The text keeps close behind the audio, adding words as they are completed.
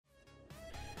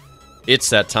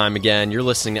It's that time again. You're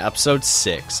listening to episode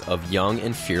 6 of Young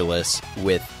and Fearless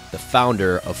with the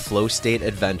founder of Flow State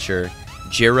Adventure,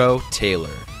 Jiro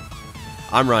Taylor.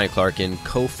 I'm Ryan Clarkin,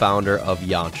 co-founder of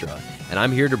Yantra, and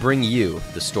I'm here to bring you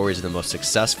the stories of the most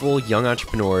successful young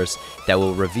entrepreneurs that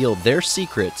will reveal their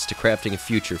secrets to crafting a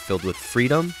future filled with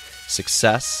freedom,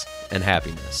 success, and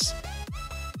happiness.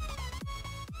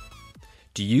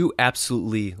 Do you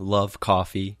absolutely love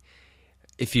coffee?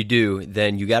 If you do,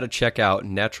 then you got to check out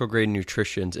Natural Grade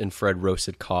Nutrition's infrared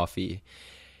roasted coffee.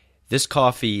 This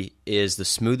coffee is the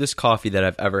smoothest coffee that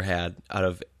I've ever had out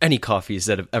of any coffees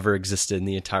that have ever existed in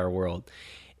the entire world.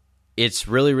 It's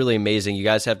really, really amazing. You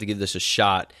guys have to give this a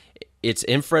shot. It's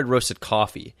infrared roasted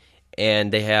coffee,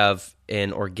 and they have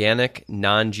an organic,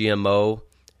 non-GMO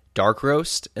dark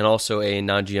roast and also a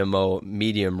non-GMO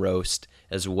medium roast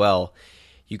as well.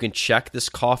 You can check this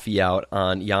coffee out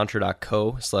on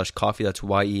yantra.co/coffee. That's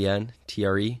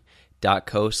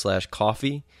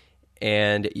YENTRE.co/coffee.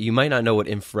 And you might not know what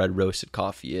infrared roasted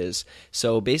coffee is.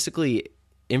 So basically,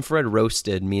 infrared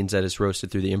roasted means that it's roasted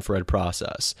through the infrared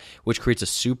process, which creates a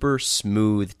super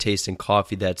smooth tasting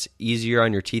coffee that's easier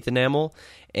on your teeth enamel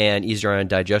and easier on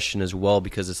digestion as well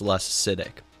because it's less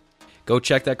acidic. Go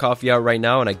check that coffee out right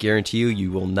now, and I guarantee you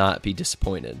will not be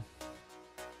disappointed.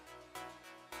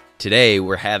 Today,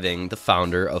 we're having the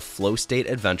founder of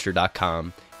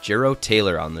FlowStateAdventure.com, Jiro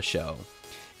Taylor, on the show.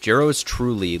 Jiro is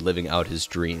truly living out his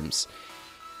dreams.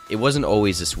 It wasn't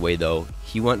always this way, though.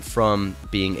 He went from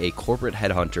being a corporate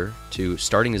headhunter to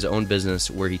starting his own business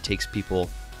where he takes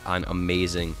people on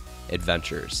amazing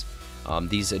adventures.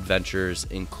 These adventures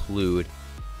include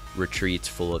retreats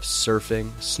full of surfing,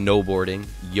 snowboarding,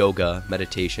 yoga,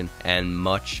 meditation, and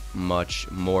much, much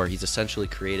more. He's essentially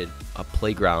created a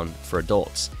playground for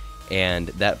adults. And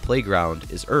that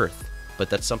playground is Earth, but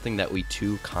that's something that we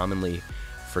too commonly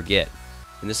forget.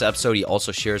 In this episode, he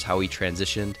also shares how he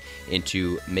transitioned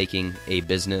into making a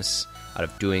business out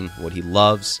of doing what he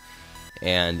loves.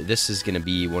 And this is going to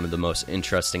be one of the most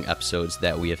interesting episodes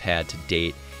that we have had to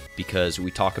date because we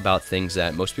talk about things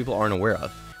that most people aren't aware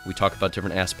of. We talk about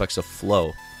different aspects of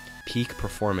flow, peak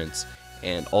performance,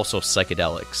 and also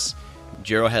psychedelics.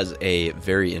 Jiro has a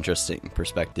very interesting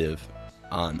perspective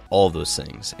on all those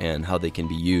things and how they can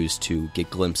be used to get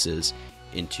glimpses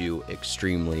into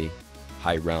extremely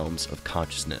high realms of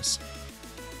consciousness.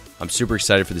 I'm super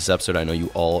excited for this episode. I know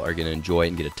you all are going to enjoy it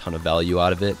and get a ton of value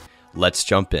out of it. Let's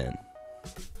jump in.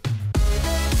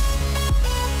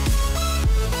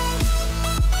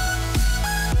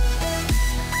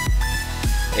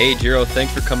 Hey, Jiro,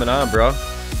 thanks for coming on, bro.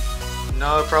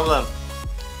 No problem.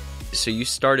 So you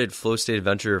started Flow State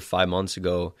Adventure 5 months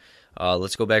ago.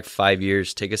 Let's go back 5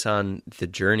 years. Take us on the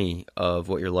journey of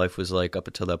what your life was like up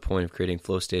until that point of creating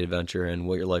Flow State Adventure and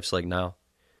what your life's like now.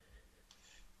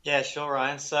 Yeah, sure,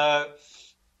 Ryan. So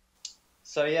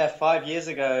yeah, 5 years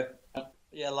ago,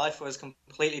 life was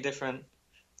completely different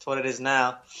to what it is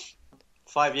now.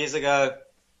 5 years ago,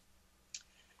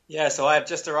 so I had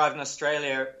just arrived in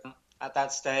Australia at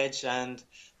that stage, and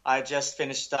I just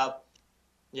finished up,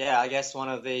 I guess one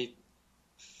of the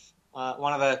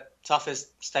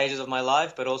toughest stages of my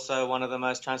life, but also one of the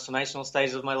most transformational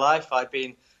stages of my life. I'd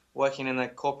been working in the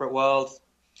corporate world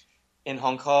in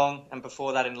Hong Kong and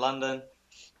before that in London.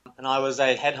 And I was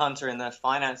a headhunter in the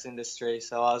finance industry.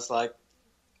 So I was like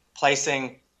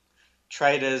placing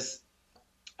traders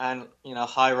and,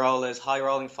 high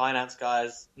rolling finance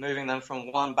guys, moving them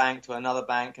from one bank to another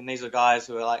bank. And these were guys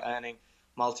who were like earning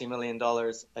multi-million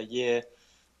dollars a year.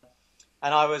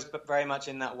 And I was very much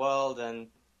in that world, and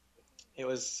it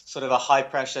was sort of a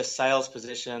high-pressure sales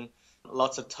position,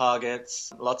 lots of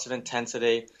targets, lots of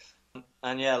intensity,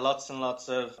 and lots and lots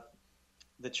of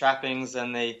the trappings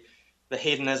and the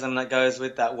hedonism that goes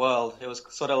with that world. It was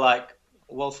sort of like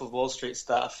Wolf of Wall Street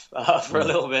stuff for a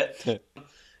little bit.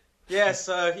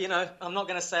 So, I'm not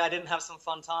going to say I didn't have some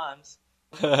fun times.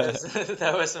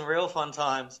 There were some real fun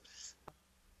times.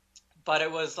 But it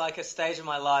was like a stage of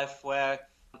my life where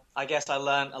I guess I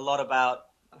learned a lot about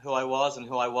who I was and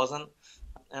who I wasn't.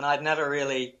 And I'd never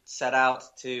really set out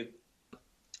to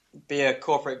be a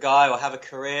corporate guy or have a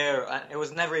career. It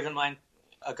was never even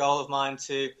a goal of mine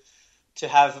to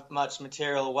have much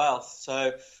material wealth.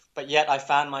 But yet I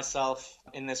found myself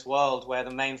in this world where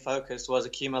the main focus was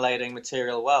accumulating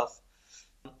material wealth.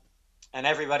 And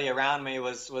everybody around me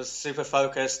was super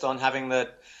focused on having the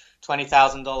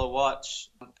 $20,000 watch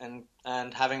and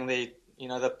having the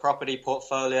property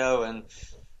portfolio, and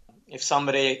if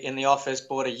somebody in the office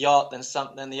bought a yacht,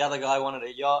 then the other guy wanted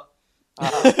a yacht.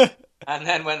 And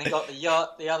then when he got the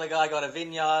yacht, the other guy got a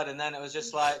vineyard, and then it was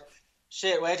just like,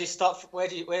 shit, where'd you stop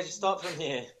from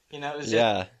here? It was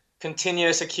just,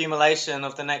 continuous accumulation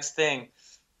of the next thing.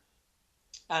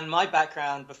 And my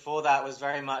background before that was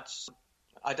very much,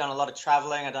 I'd done a lot of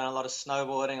traveling, I'd done a lot of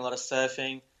snowboarding, a lot of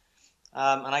surfing.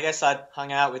 And I guess I'd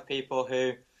hung out with people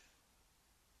who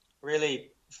really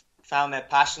found their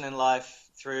passion in life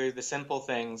through the simple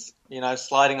things,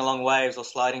 sliding along waves or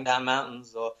sliding down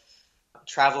mountains or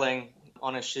traveling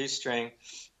on a shoestring.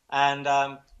 And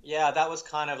that was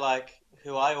kind of like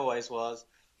who I always was.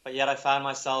 But yet I found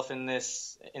myself in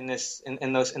this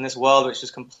world which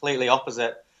is completely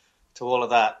opposite to all of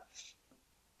that.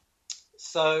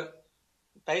 So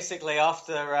basically,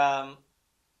 after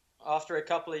a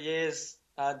couple of years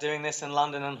doing this in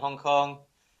London and Hong Kong,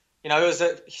 it was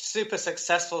a super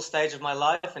successful stage of my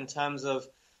life in terms of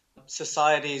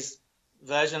society's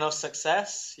version of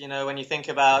success. When you think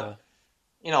about,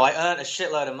 I earned a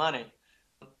shitload of money,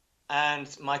 and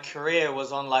my career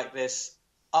was on like this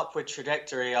upward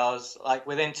trajectory. I was like,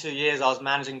 within 2 years, I was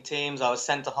managing teams. I was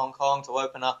sent to Hong Kong to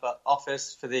open up an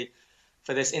office for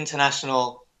this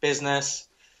international business.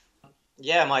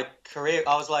 Yeah, my career,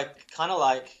 I was like, kind of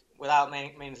like, without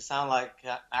meaning to sound like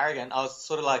arrogant, I was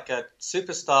sort of like a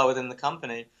superstar within the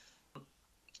company.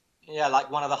 Yeah,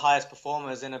 like one of the highest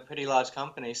performers in a pretty large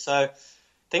company. So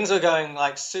things were going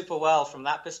like super well from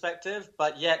that perspective,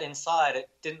 but yet inside it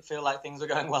didn't feel like things were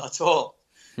going well at all.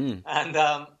 And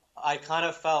I kind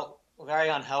of felt very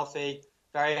unhealthy,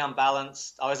 very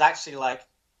unbalanced. I was actually like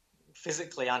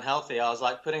physically unhealthy. I was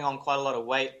like putting on quite a lot of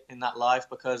weight in that life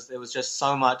because there was just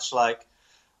so much like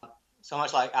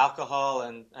alcohol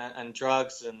and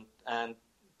drugs and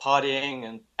partying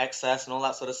and excess and all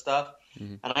that sort of stuff.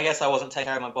 And I guess I wasn't taking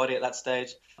care of my body at that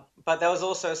stage. But there was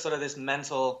also sort of this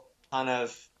mental kind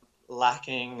of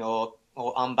lacking or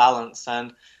unbalance.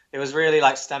 And it was really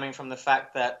like stemming from the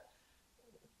fact that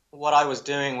what I was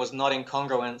doing was not in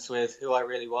congruence with who I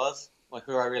really was or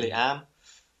who I really am.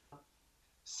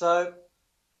 So,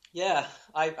 yeah,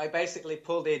 I basically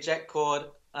pulled the eject cord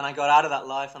and I got out of that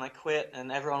life and I quit, and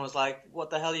everyone was like, what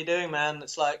the hell are you doing, man?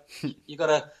 It's like, you got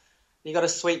a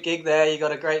sweet gig there, you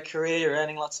got a great career, you're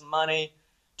earning lots of money,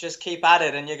 just keep at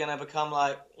it and you're going to become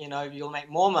like, you'll make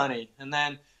more money and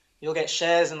then you'll get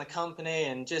shares in the company,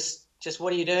 and just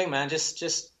what are you doing, man? Just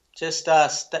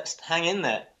hang in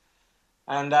there.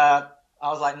 And I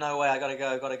was like, no way, I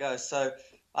gotta go. So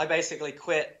I basically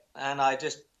quit and I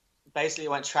just basically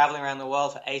went traveling around the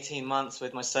world for 18 months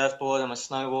with my surfboard and my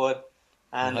snowboard.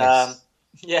 And Nice.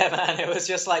 yeah, man, it was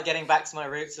just like getting back to my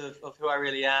roots of who I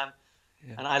really am.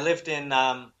 Yeah. And I lived in,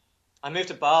 I moved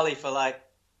to Bali for like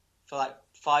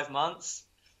 5 months,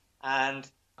 and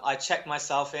I checked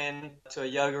myself in to a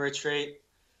yoga retreat,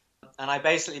 and I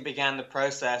basically began the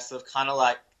process of kind of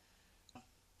like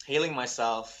healing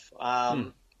myself,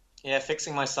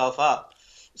 fixing myself up.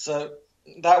 So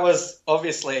that was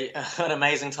obviously an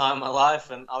amazing time in my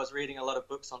life, and I was reading a lot of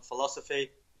books on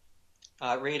philosophy,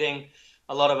 reading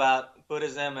a lot about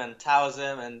Buddhism and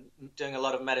Taoism, and doing a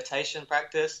lot of meditation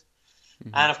practice.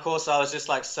 And of course, I was just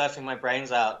like surfing my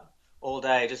brains out all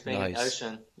day, just being in the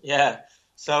ocean. Yeah.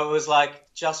 So it was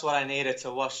like just what I needed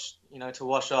to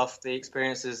wash off the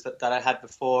experiences that I had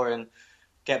before and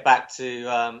get back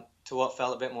to what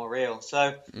felt a bit more real.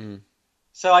 So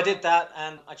I did that,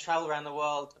 and I traveled around the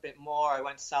world a bit more. I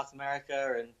went to South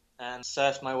America and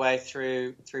surfed my way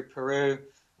through Peru,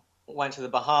 went to the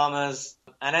Bahamas,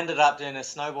 and ended up doing a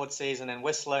snowboard season in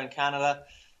Whistler in Canada.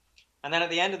 And then at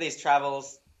the end of these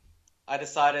travels, I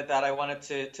decided that I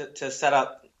wanted to set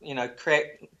up,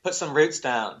 put some roots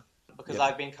down, because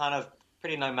I'd been kind of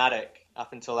pretty nomadic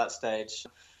up until that stage.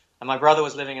 And my brother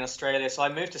was living in Australia, so I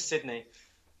moved to Sydney.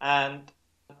 And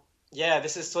yeah,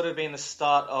 this has sort of been the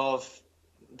start of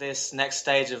this next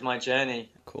stage of my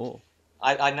journey. Cool.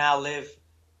 I now live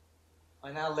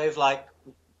like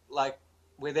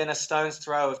within a stone's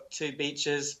throw of 2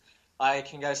 beaches. I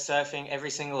can go surfing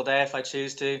every single day if I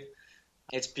choose to.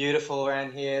 It's beautiful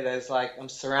around here. I'm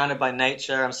surrounded by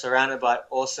nature. I'm surrounded by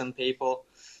awesome people.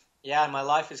 Yeah, and my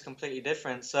life is completely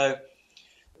different. So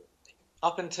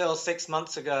up until 6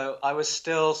 months ago, I was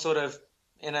still sort of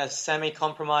in a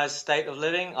semi-compromised state of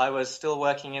living. I was still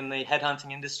working in the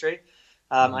headhunting industry.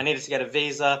 I needed to get a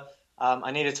visa.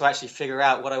 I needed to actually figure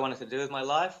out what I wanted to do with my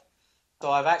life.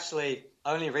 So I've actually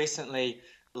only recently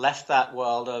left that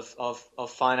world of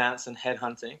finance and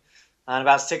headhunting. And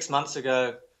about 6 months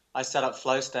ago, I set up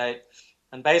Flow State.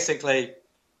 And basically,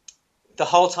 the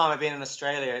whole time I've been in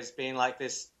Australia, it's been like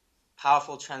this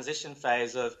powerful transition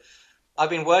phase of, I've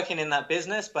been working in that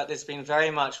business, but it's been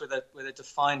very much with a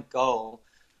defined goal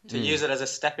to use it as a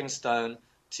stepping stone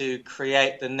to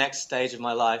create the next stage of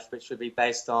my life, which would be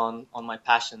based on my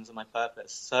passions and my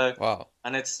purpose. So, Wow.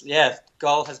 and it's, yeah,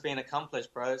 goal has been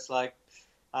accomplished, bro. It's like,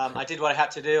 I did what I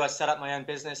had to do. I set up my own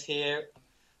business here.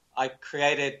 I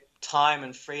created time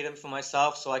and freedom for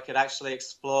myself so I could actually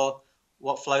explore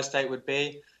what flow state would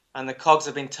be. And the cogs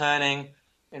have been turning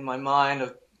in my mind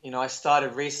of, I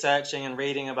started researching and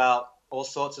reading about all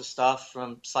sorts of stuff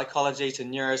from psychology to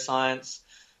neuroscience,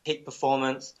 peak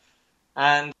performance.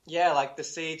 And yeah, like the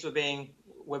seeds were being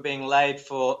laid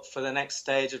for the next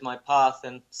stage of my path.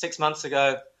 And 6 months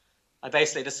ago, I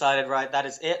basically decided, right, that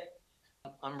is it.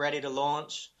 I'm ready to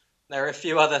launch. There are a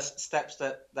few other steps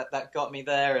that got me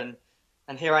there,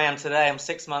 and here I am today. I'm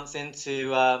 6 months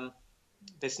into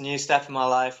this new step in my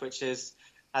life, which is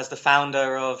as the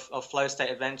founder of Flow State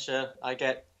Adventure. I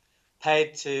get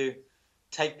paid to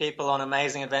take people on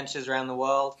amazing adventures around the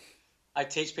world. I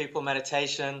teach people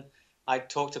meditation. I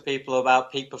talk to people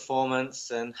about peak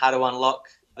performance and how to unlock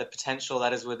the potential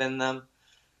that is within them.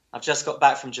 I've just got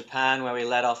back from Japan, where we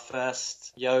led our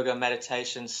first yoga,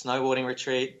 meditation, snowboarding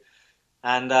retreat.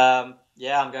 And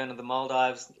yeah, I'm going to the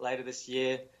Maldives later this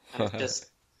year. And it's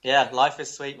just, yeah, life is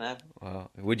sweet, man. Wow.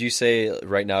 Would you say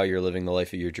right now you're living the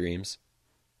life of your dreams?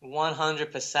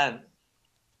 100%.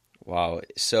 Wow.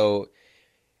 So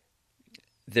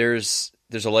there's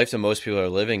a life that most people are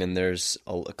living, and there's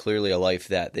clearly a life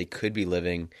that they could be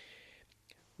living.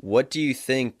 What do you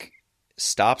think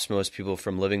stops most people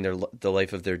from living the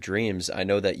life of their dreams? I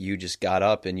know that you just got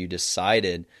up and you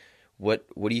decided. What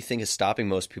do you think is stopping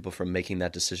most people from making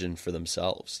that decision for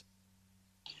themselves?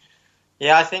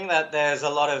 Yeah, I think that there's a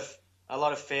lot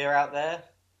of fear out there,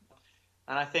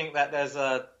 and I think that there's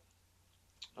a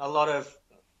lot of,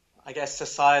 I guess,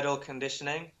 societal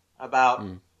conditioning about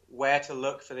where to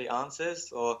look for the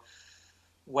answers or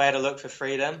where to look for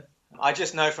freedom. I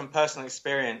just know from personal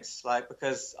experience, like,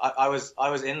 because I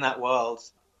was in that world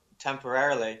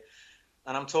temporarily,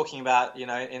 and I'm talking about,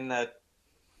 in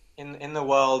the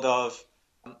world of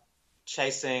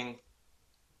chasing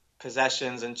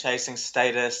possessions and chasing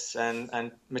status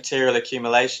and material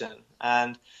accumulation.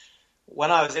 And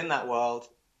when I was in that world,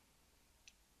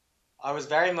 I was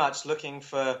very much looking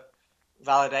for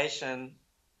validation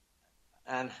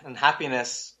and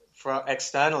happiness for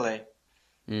externally.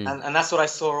 And that's what I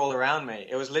saw all around me.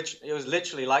 It was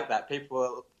literally like that.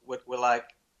 People were like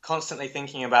constantly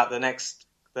thinking about the next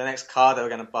car they were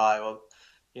going to buy, or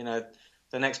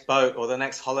the next boat, or the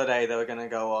next holiday they were going to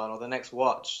go on, or the next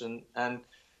watch. And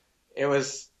it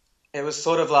was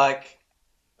sort of like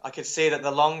I could see that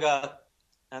the longer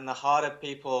and the harder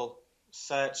people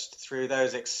searched through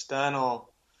those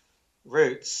external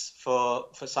routes for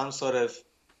some sort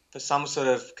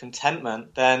of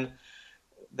contentment, then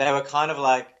they were kind of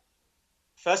like,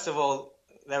 first of all,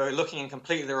 they were looking in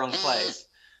completely the wrong place.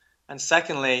 And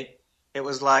secondly, it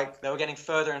was like they were getting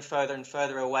further and further and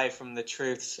further away from the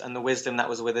truths and the wisdom that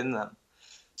was within them.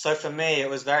 So for me, it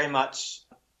was very much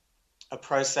a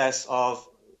process of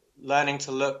learning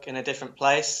to look in a different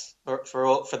place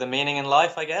for the meaning in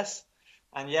life, I guess.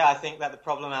 And yeah, I think that the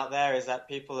problem out there is that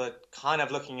people are kind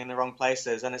of looking in the wrong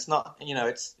places. And it's not,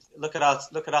 it's look at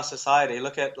our society,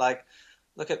 look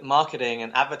at marketing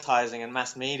and advertising and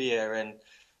mass media, and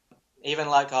even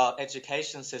like our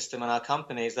education system and our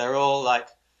companies. They're all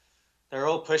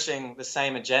pushing the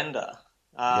same agenda.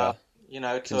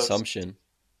 Consumption.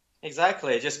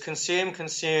 Exactly. Just consume.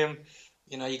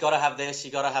 You got to have this,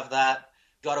 you got to have that.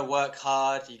 You got to work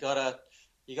hard. You got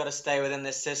to stay within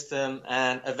this system,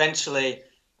 and eventually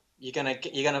you're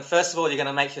gonna first of all, you're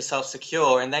gonna make yourself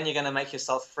secure, and then you're gonna make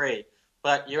yourself free.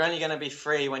 But you're only gonna be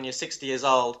free when you're 60 years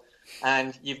old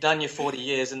and you've done your 40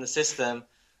 years in the system.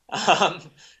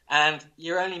 And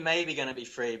you're only maybe going to be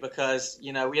free because,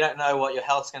 we don't know what your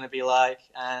health's going to be like.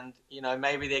 And,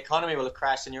 maybe the economy will have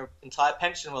crashed and your entire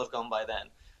pension will have gone by then.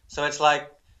 So it's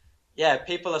like, yeah,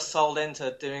 people are sold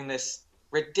into doing this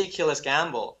ridiculous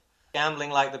gambling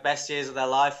like the best years of their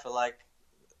life for like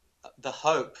the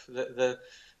hope, the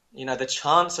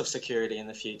chance of security in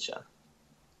the future.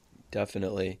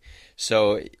 Definitely.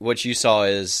 So what you saw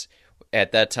is,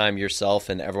 at that time, yourself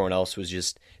and everyone else was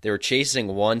just, they were chasing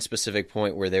one specific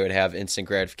point where they would have instant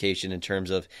gratification in terms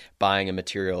of buying a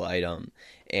material item.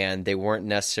 And they weren't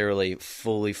necessarily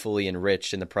fully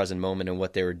enriched in the present moment in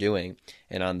what they were doing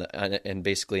and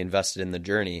basically invested in the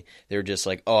journey. They were just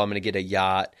like, oh, I'm going to get a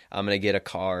yacht, I'm going to get a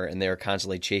car. And they were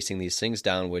constantly chasing these things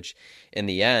down, which in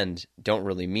the end don't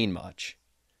really mean much.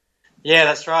 Yeah,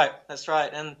 that's right.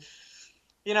 And,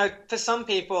 for some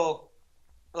people,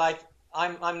 like,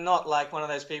 I'm not like one of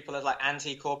those people that's like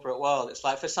anti-corporate world. It's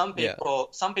like for some people,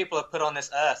 Some people are put on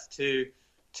this earth to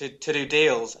to do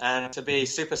deals and to be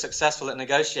super successful at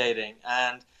negotiating.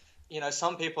 And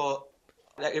some people,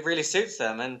 it really suits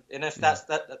them, and if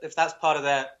that's part of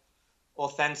their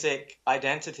authentic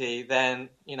identity, then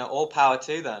all power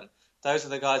to them. Those are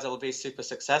the guys that will be super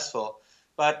successful.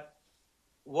 But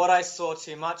what I saw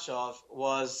too much of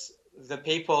was the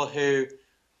people who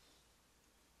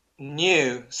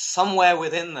knew somewhere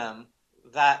within them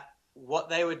that what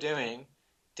they were doing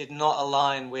did not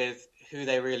align with who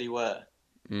they really were.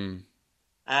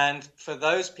 And for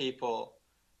those people,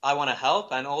 I want to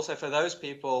help. And also for those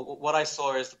people, what I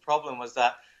saw as the problem was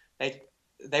that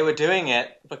they were doing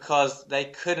it because they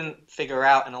couldn't figure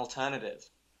out an alternative.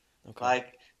 Okay.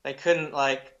 Like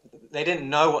they didn't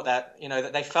know what that,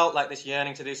 that they felt like this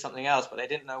yearning to do something else, but they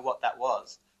didn't know what that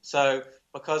was. So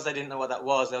because they didn't know what that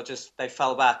was, they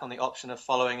fell back on the option of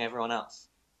following everyone else.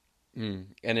 And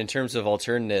in terms of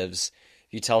alternatives,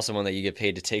 if you tell someone that you get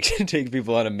paid to take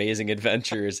people on amazing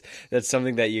adventures, that's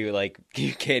something that you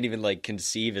can't even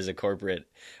conceive as a corporate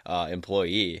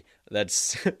employee.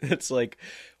 That's like,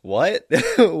 what?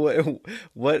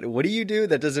 what do you do?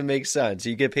 That doesn't make sense.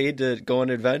 You get paid to go on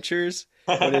adventures?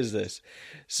 What is this?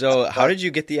 So how did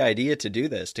you get the idea to do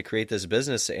this, to create this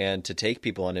business and to take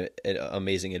people on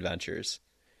amazing adventures?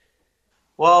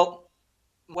 Well,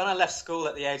 when I left school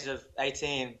at the age of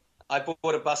 18, I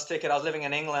bought a bus ticket. I was living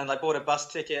in England. I bought a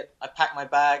bus ticket. I packed my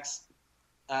bags,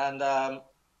 and I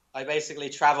basically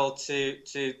traveled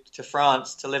to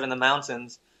France to live in the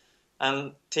mountains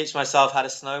and teach myself how to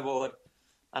snowboard.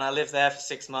 And I lived there for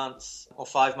 6 months or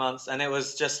 5 months, and it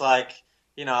was just like,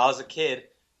 I was a kid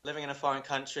living in a foreign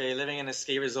country, living in a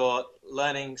ski resort,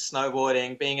 learning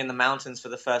snowboarding, being in the mountains for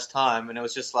the first time, and it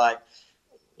was just like,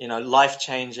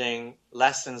 life-changing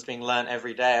lessons being learned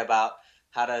every day about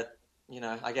how to,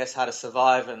 I guess how to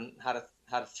survive and how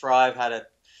to thrive, how to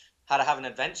have an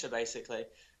adventure, basically.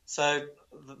 So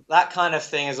that kind of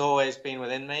thing has always been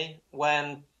within me.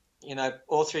 When,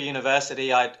 all through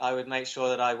university, I would make sure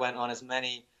that I went on as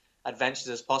many adventures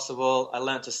as possible. I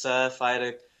learned to surf.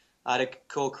 I had a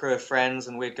cool crew of friends,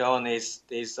 and we'd go on these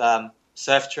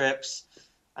surf trips.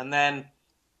 And then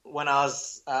when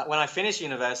I finished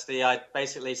university, I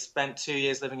basically spent 2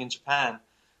 years living in Japan,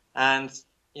 and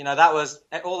that was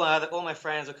all my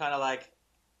friends were kind of like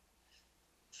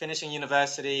finishing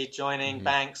university, joining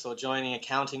banks or joining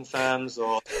accounting firms,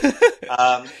 or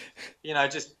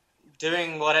just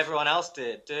doing what everyone else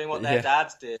did, doing what their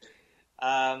dads did,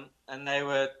 and they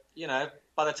were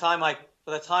by the time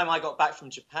I got back from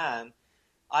Japan,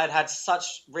 I had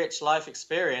such rich life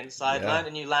experience. I had learned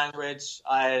a new language.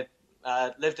 I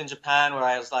lived in Japan, where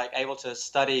I was able to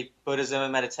study Buddhism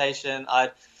and meditation.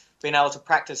 I'd been able to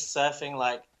practice surfing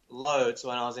loads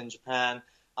when I was in Japan.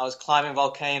 I was climbing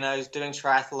volcanoes, doing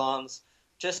triathlons,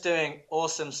 just doing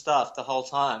awesome stuff the whole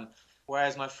time.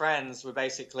 Whereas my friends were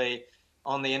basically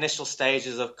on the initial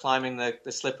stages of climbing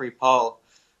the slippery pole.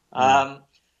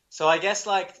 So I guess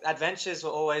adventures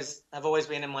have always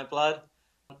been in my blood.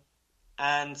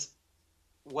 And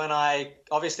when I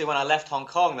left Hong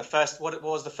Kong, what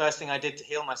was the first thing I did to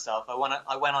heal myself? I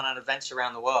went on an adventure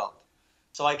around the world.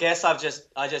 So I guess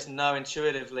I just know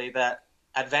intuitively that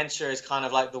adventure is kind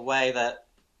of like the way that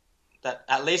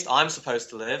at least I'm supposed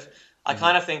to live. I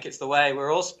kind of think it's the way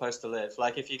we're all supposed to live.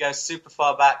 Like if you go super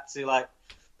far back to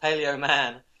Paleo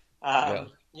man,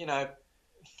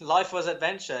 life was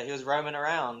adventure. He was roaming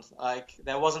around.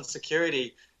 There wasn't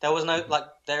security. There was no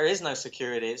there is no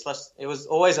security. It's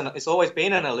always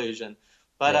been an illusion.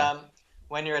 But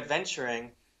when you're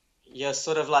adventuring, you're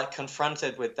sort of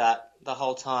confronted with that the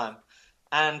whole time.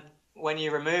 And when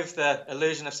you remove the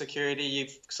illusion of security, you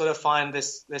sort of find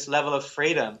this level of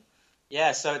freedom.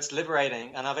 Yeah, so it's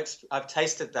liberating, and I've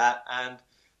tasted that, and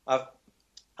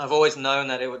I've always known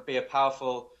that it would be a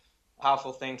powerful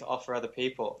thing to offer other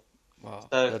people. Wow,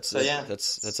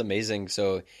 that's amazing.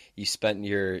 So you spent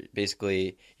your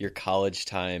college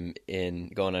time in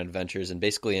going on adventures and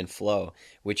basically in flow,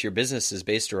 which your business is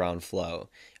based around flow.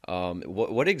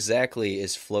 What exactly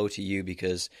is flow to you?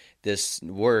 Because this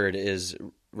word is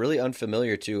really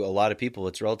unfamiliar to a lot of people.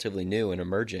 It's relatively new and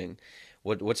emerging.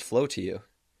 What's flow to you?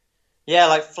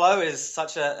 Yeah, flow is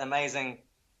such an amazing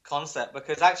concept,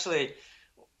 because actually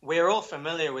we're all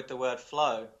familiar with the word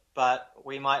flow, but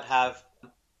we might have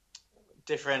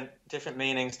different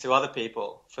meanings to other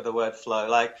people for the word flow.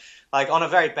 Like on a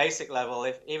very basic level,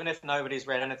 even if nobody's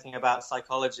read anything about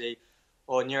psychology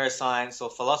or neuroscience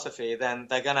or philosophy, then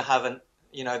they're going to have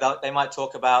they might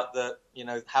talk about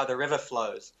how the river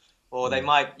flows, or they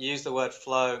might use the word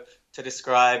flow to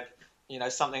describe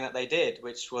something that they did,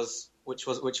 which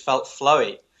felt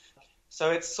flowy.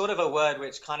 So it's sort of a word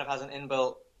which kind of has an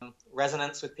inbuilt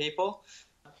resonance with people.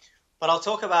 But I'll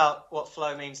talk about what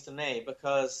flow means to me,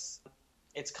 because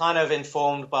it's kind of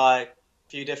informed by a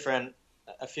few different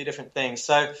things.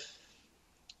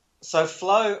 So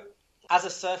flow, as a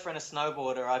surfer and a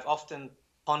snowboarder, I've often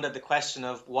pondered the question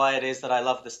of why it is that I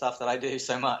love the stuff that I do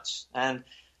so much. And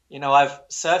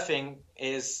surfing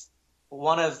is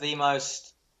one of the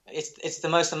most, it's the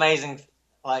most amazing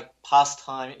like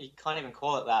pastime. You can't even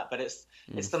call it that, but it's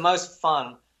the most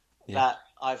fun that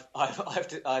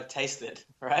I've tasted,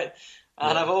 right?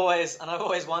 And I've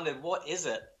always wondered, what is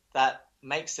it that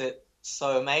makes it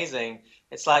so amazing?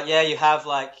 It's like, you have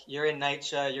like, you're in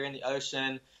nature, you're in the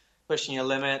ocean, pushing your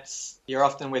limits. You're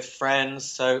often with friends,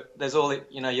 so there's all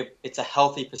it's a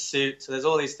healthy pursuit. So there's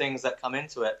all these things that come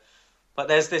into it. But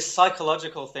there's this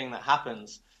psychological thing that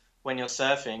happens when you're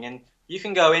surfing, and you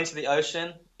can go into the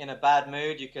ocean in a bad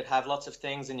mood. You could have lots of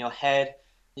things in your head.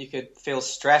 You could feel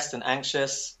stressed and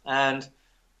anxious, and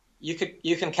you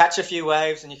can catch a few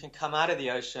waves, and you can come out of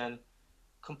the ocean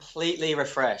completely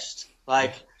refreshed,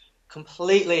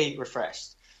 completely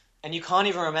refreshed, and you can't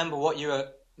even remember what you were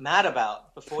mad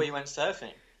about before you went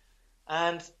surfing.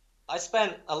 And I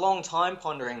spent a long time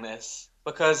pondering this,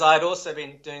 because I'd also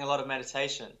been doing a lot of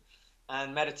meditation,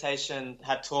 and meditation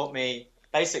had taught me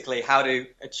basically how to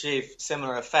achieve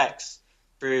similar effects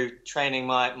through training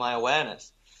my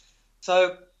awareness.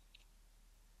 So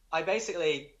I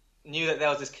basically knew that there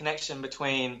was this connection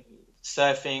between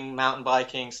surfing, mountain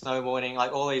biking, snowboarding,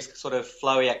 like all these sort of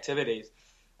flowy activities,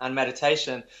 and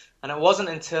meditation. And it wasn't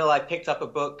until I picked up a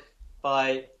book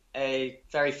by a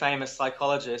very famous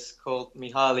psychologist called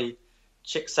Mihaly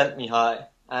Csikszentmihalyi,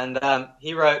 and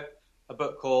he wrote a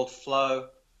book called Flow.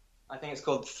 I think it's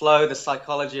called Flow, The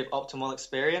Psychology of Optimal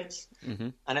Experience. Mm-hmm.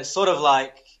 And it's sort of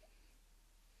like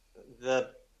the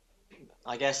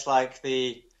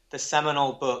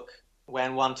seminal book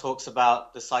when one talks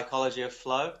about the psychology of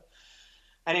flow.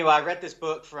 Anyway, I read this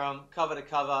book from cover to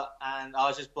cover, and I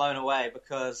was just blown away,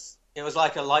 because it was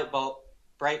like a light bulb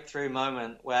breakthrough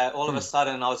moment where all of a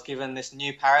sudden I was given this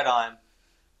new paradigm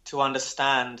to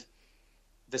understand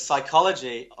the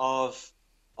psychology of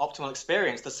optimal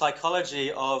experience, the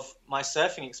psychology of my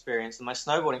surfing experience and my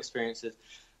snowboarding experiences.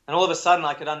 And all of a sudden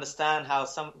I could understand how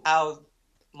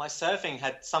my surfing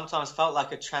had sometimes felt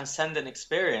like a transcendent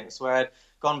experience, where I'd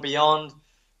gone beyond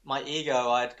my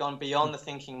ego, I'd gone beyond the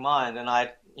thinking mind, and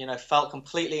I'd felt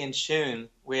completely in tune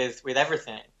with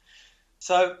everything.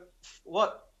 So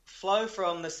what flow,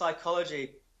 from the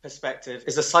psychology perspective,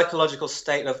 is a psychological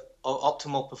state of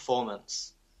optimal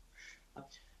performance.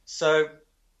 So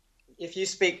if you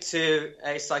speak to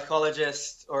a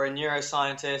psychologist or a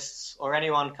neuroscientist or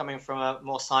anyone coming from a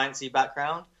more sciencey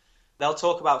background, they'll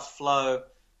talk about flow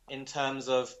in terms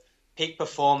of peak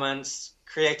performance,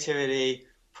 creativity,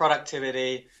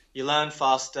 productivity. You learn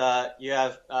faster,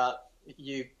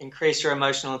 you increase your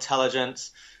emotional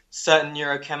intelligence, certain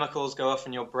neurochemicals go off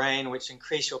in your brain which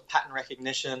increase your pattern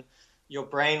recognition. Your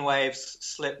brain waves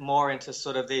slip more into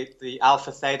sort of the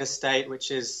alpha theta state, which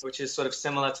is sort of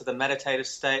similar to the meditative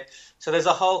state. So there's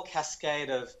a whole cascade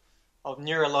of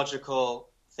neurological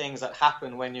things that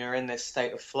happen when you're in this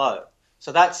state of flow.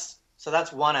 So that's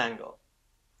one angle.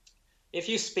 If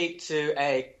you speak to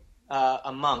a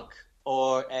monk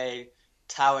or a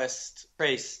Taoist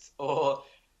priest, or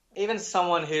even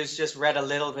someone who's just read a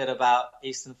little bit about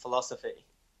Eastern philosophy,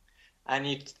 and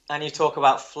you talk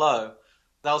about flow,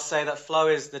 they'll say that flow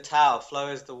is the Tao, flow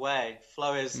is the way,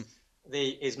 flow is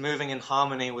moving in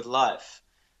harmony with life.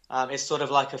 It's sort of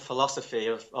like a philosophy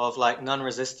of like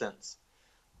non-resistance.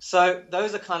 So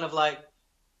those are kind of like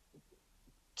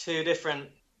two different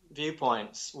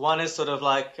viewpoints. One is sort of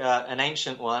like an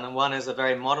ancient one, and one is a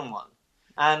very modern one.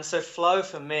 And so flow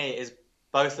for me is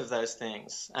both of those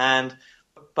things, and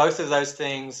both of those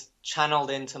things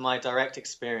channeled into my direct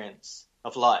experience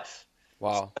of life.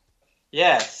 Wow.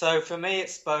 Yeah, so for me,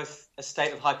 it's both a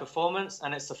state of high performance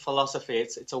and it's a philosophy.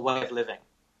 It's a way of living.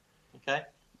 Okay?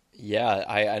 Yeah,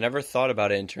 I never thought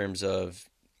about it in terms of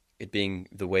it being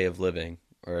the way of living,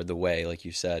 or the way, like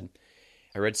you said.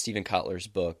 I read Stephen Kotler's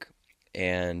book,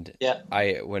 and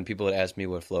when people would ask me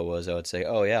what flow was, I would say,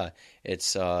 oh yeah,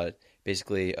 it's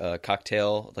basically a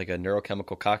cocktail, like a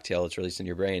neurochemical cocktail that's released in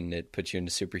your brain, and it puts you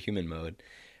into superhuman mode.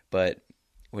 But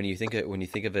when you think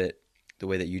of it the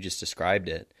way that you just described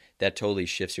it, that totally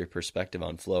shifts your perspective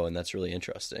on flow, and that's really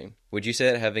interesting. Would you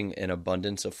say that having an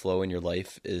abundance of flow in your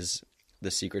life is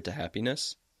the secret to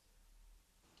happiness?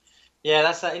 Yeah,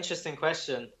 that's an interesting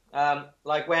question.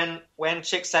 Like when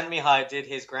Csikszentmihalyi did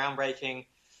his groundbreaking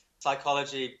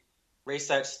psychology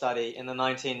research study in the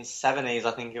 1970s,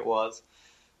 I think it was,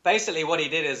 basically what he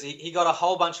did is he got a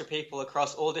whole bunch of people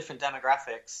across all different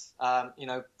demographics,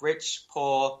 rich,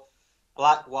 poor,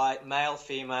 black, white, male,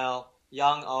 female,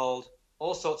 young, old,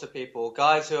 all sorts of people,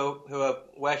 guys who are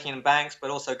working in banks, but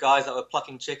also guys that were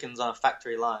plucking chickens on a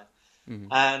factory line. Mm-hmm.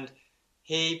 And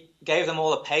he gave them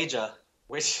all a pager,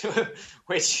 which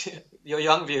which your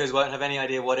young viewers won't have any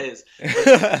idea what is.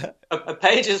 But a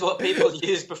page is what people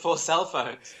used before cell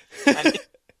phones, and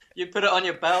you put it on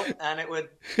your belt, and it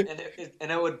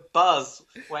would buzz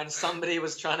when somebody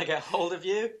was trying to get hold of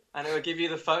you, and it would give you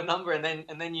the phone number, and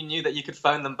then you knew that you could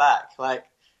phone them back. Like,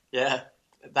 yeah,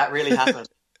 that really happened.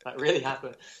 That really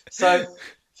happened. So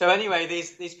anyway,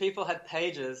 these people had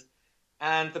pagers.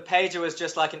 And the pager was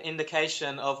just like an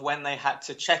indication of when they had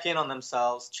to check in on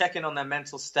themselves, check in on their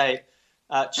mental state,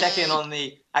 check in on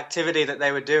the activity that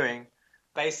they were doing,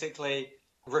 basically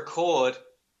record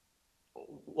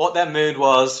what their mood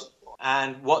was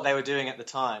and what they were doing at the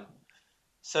time.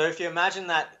 So if you imagine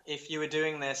that if you were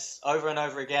doing this over and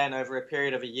over again over a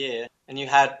period of a year, and you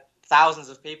had thousands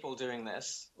of people doing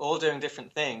this, all doing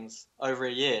different things over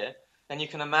a year, then you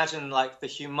can imagine like the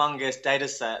humongous data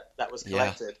set that was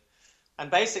collected. Yeah. And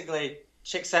basically,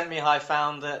 Csikszentmihalyi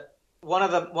found that one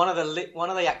of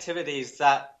the activities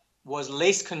that was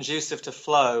least conducive to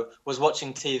flow was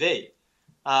watching TV.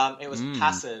 It was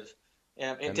passive.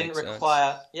 It didn't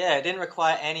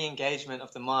require any engagement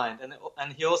of the mind.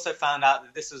 And he also found out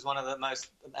that this was one of the most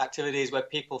activities where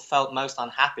people felt most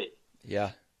unhappy.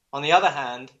 Yeah. On the other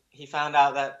hand, he found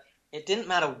out that it didn't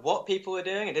matter what people were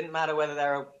doing. It didn't matter whether they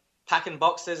were packing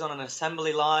boxes on an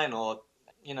assembly line or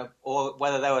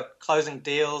whether they were closing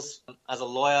deals as a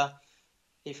lawyer.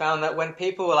 He found that when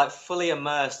people were like fully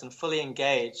immersed and fully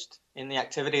engaged in the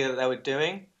activity that they were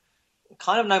doing,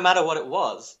 kind of no matter what it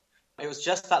was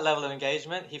just that level of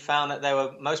engagement, he found that they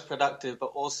were most productive but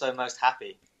also most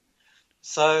happy.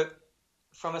 So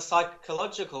from a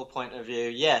psychological point of view,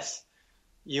 yes,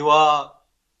 you are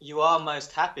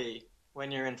most happy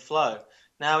when you're in flow.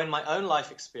 Now, in my own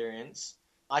life experience,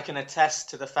 I can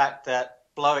attest to the fact that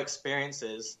flow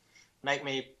experiences make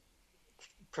me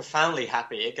profoundly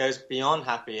happy. It goes beyond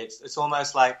happy. It's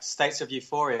almost like states of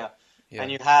euphoria. Yeah.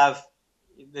 And you have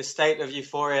the state of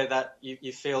euphoria that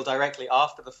you feel directly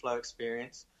after the flow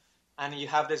experience, and you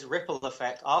have this ripple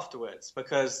effect afterwards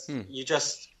because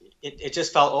it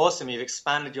just felt awesome. You've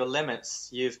expanded your limits.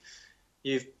 You've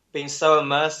been so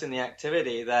immersed in the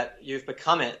activity that you've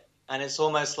become it, and it's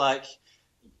almost like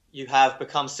you have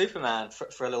become Superman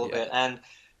for a little bit, and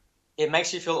it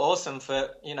makes you feel awesome for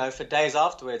days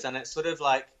afterwards. And it's sort of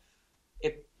like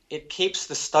it keeps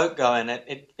the stoke going.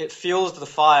 It fuels the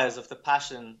fires of the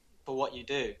passion for what you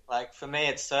do. Like for me,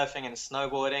 it's surfing and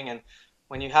snowboarding. And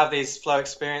when you have these flow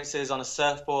experiences on a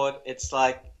surfboard, it's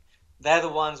like they're the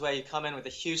ones where you come in with a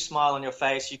huge smile on your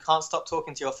face. You can't stop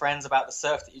talking to your friends about the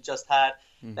surf that you just had.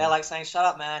 Mm-hmm. They're like saying, "Shut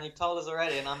up, man, you've told us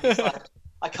already." And I'm just like,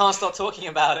 I can't stop talking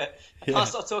about it. I can't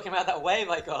stop talking about that wave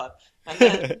I got.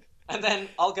 And then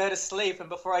I'll go to sleep, and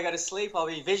before I go to sleep, I'll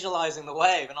be visualizing the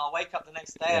wave, and I'll wake up the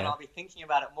next day and I'll be thinking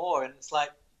about it more. And it's like,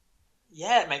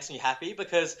 it makes me happy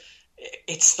because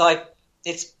it's like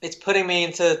it's putting me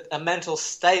into a mental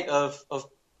state of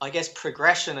I guess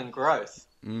progression and growth.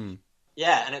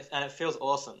 Yeah, and it feels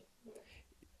awesome.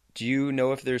 Do you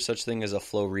know if there's such thing as a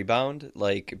flow rebound,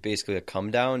 like basically a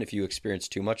come down if you experience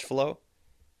too much flow?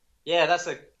 Yeah, that's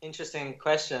an interesting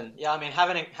question. Yeah, I mean,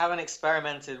 having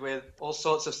experimented with all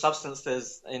sorts of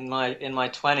substances in my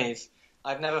 20s,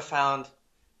 I've never found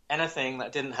anything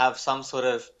that didn't have some sort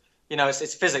of,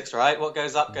 it's physics, right? What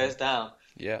goes up goes down.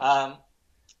 Yeah.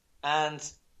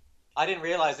 And I didn't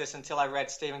realize this until I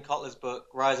read Stephen Kotler's book,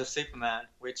 Rise of Superman,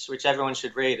 which everyone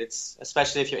should read. It's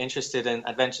especially if you're interested in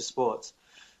adventure sports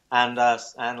and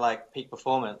like peak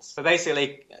performance. But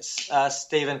basically,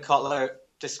 Stephen Kotler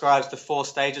describes the 4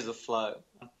 stages of flow.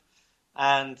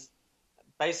 And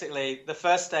basically the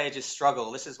first stage is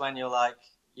struggle. This is when you're like,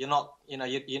 you're not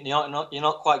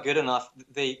quite good enough.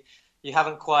 You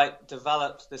haven't quite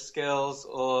developed the skills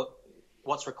or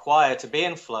what's required to be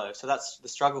in flow. So that's the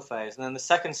struggle phase. And then the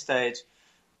second stage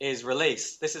is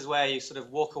release. This is where you sort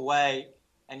of walk away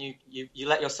and you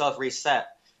let yourself reset.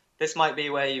 This might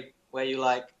be where you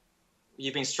like,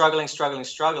 you've been struggling,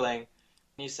 and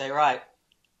you say, right,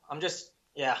 I'm just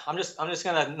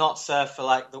going to not surf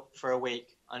for a week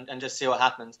and just see what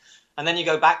happens. And then you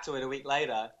go back to it a week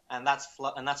later, and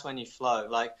that's when you flow.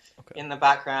 Like in the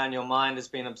background, your mind has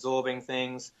been absorbing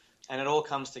things, and it all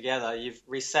comes together. You've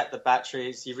reset the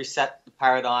batteries, you've reset the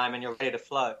paradigm, and you're ready to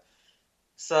flow.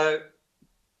 So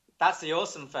that's the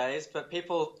awesome phase, but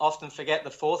people often forget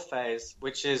the 4th phase,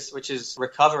 which is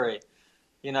recovery.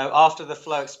 After the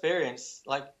flow experience,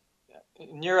 like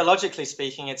neurologically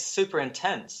speaking, it's super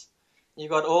intense.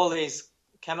 You've got all these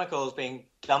chemicals being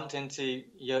dumped into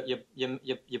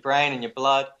your brain and your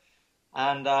blood.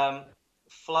 And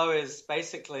flow is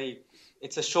basically,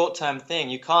 it's a short-term thing.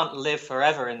 You can't live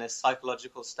forever in this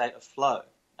psychological state of flow.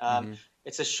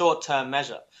 It's a short-term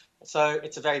measure. So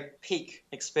it's a very peak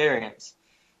experience.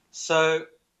 So,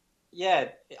 yeah,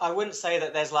 I wouldn't say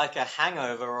that there's like a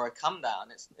hangover or a come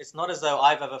down. It's not as though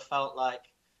I've ever felt like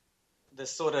the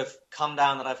sort of come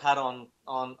down that I've had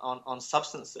on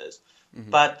substances.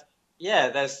 But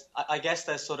yeah, I guess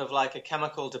there's sort of like a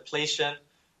chemical depletion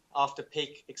after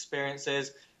peak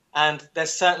experiences, and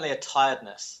there's certainly a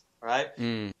tiredness, right?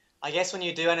 I guess when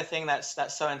you do anything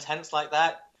that's so intense like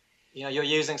that, you know, you're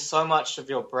using so much of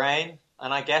your brain,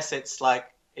 and I guess it's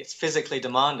physically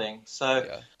demanding. So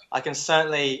yeah. I can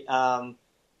certainly,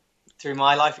 through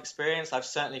my life experience, I've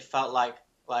certainly felt like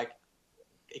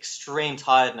extreme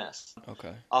tiredness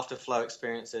after flow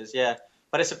experiences. Yeah,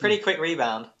 but it's a pretty quick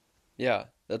rebound. Yeah,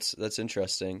 that's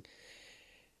interesting.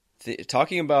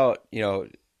 Talking about, you know,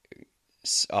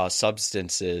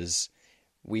 substances,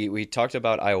 we talked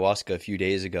about ayahuasca a few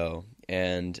days ago,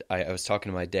 and I was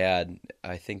talking to my dad.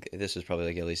 I think this was probably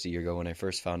like at least a year ago when I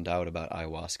first found out about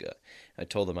ayahuasca. I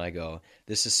told him, I go,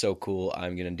 this is so cool,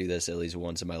 I'm going to do this at least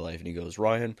once in my life. And he goes,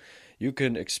 Ryan, you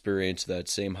can experience that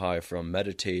same high from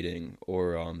meditating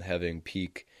or having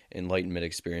peak enlightenment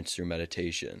experience through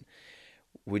meditation.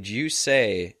 Would you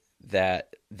say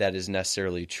that is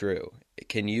necessarily true?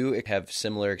 Can you have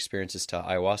similar experiences to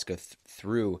ayahuasca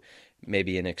through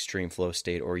maybe an extreme flow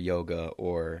state or yoga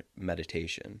or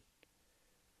meditation?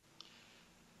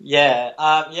 Yeah,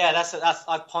 that's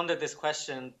I've pondered this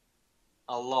question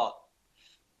a lot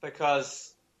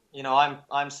because, you know,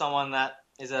 I'm someone that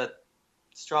is a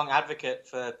strong advocate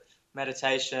for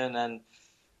meditation and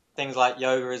things like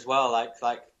yoga as well,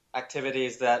 like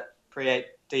activities that create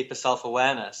deeper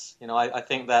self-awareness. You know, I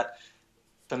think that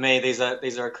for me these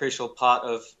are a crucial part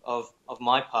of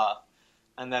my path,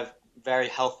 and they're very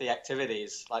healthy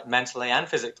activities, like mentally and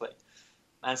physically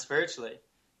and spiritually.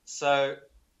 So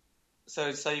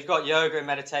you've got yoga and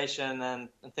meditation and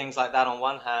things like that on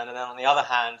one hand, and then on the other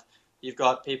hand, you've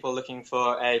got people looking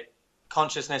for a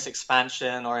consciousness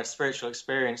expansion or a spiritual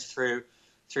experience through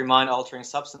mind-altering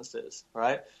substances,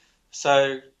 right?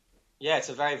 So, yeah, it's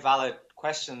a very valid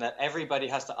question that everybody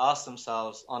has to ask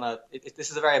themselves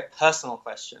this is a very personal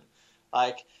question.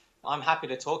 Like, I'm happy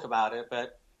to talk about it,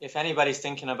 but if anybody's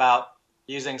thinking about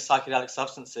using psychedelic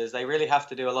substances, they really have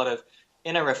to do a lot of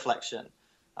inner reflection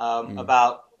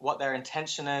about what their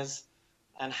intention is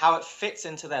and how it fits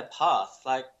into their path.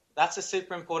 Like, that's a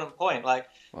super important point. Like,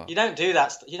 wow. You don't do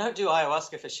that. You don't do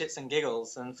ayahuasca for shits and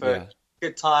giggles and for a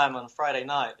good time on Friday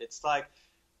night. It's like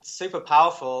super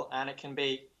powerful, and it can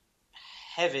be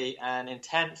heavy and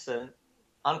intense and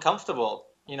uncomfortable.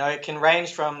 You know, it can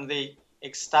range from the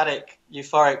ecstatic,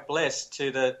 euphoric bliss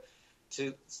to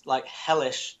like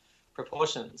hellish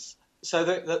proportions. So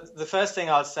the first thing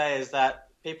I would say is that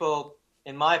people,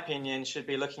 in my opinion, should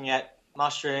be looking at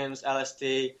mushrooms,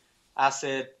 LSD,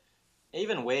 acid,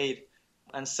 even weed,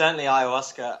 and certainly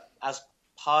ayahuasca as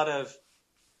part of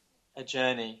a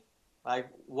journey. Like,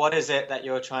 what is it that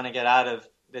you're trying to get out of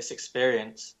this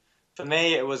experience? For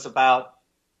me, it was about,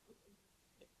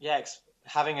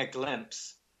 having a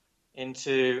glimpse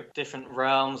into different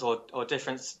realms or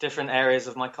different areas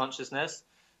of my consciousness.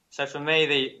 So for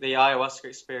me, the ayahuasca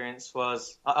experience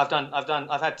was,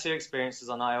 I've had two experiences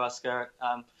on ayahuasca,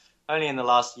 only in the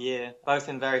last year, both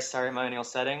in very ceremonial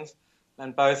settings,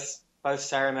 and both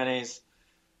ceremonies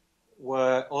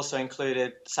were also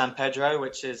included San Pedro,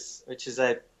 which is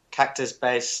a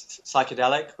cactus-based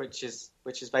psychedelic, which is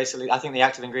basically, I think the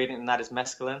active ingredient in that is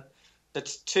mescaline.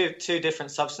 It's two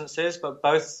different substances, but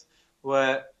both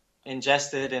were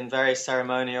ingested in very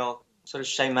ceremonial, sort of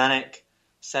shamanic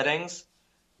settings,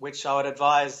 which I would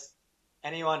advise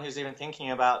anyone who's even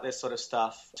thinking about this sort of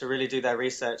stuff to really do their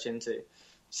research into.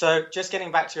 So just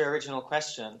getting back to your original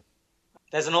question,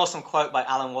 there's an awesome quote by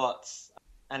Alan Watts,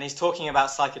 and he's talking about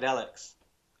psychedelics.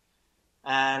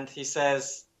 And he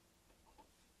says,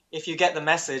 if you get the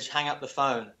message, hang up the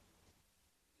phone.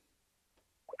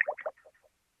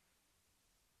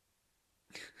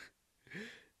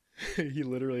 He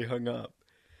literally hung up.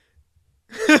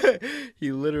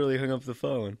 He literally hung up the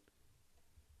phone.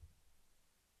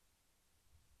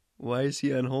 Why is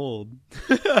he on hold?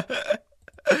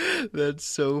 That's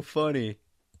so funny.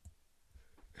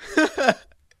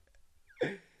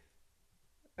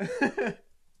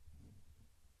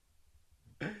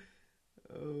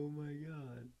 Oh my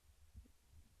God.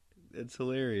 That's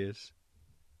hilarious.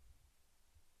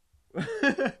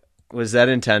 Was that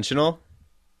intentional?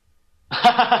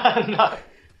 No.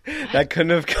 That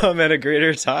couldn't have come at a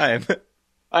greater time.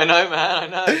 I know, man. I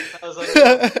know. That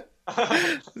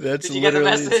was That's Did you get the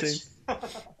literally message?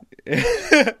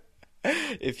 insane.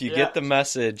 If you Yeah, get the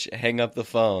message, hang up the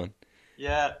phone.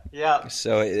 yeah, yeah.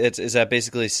 So is that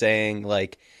basically saying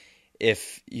like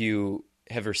if you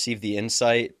have received the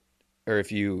insight or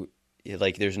if you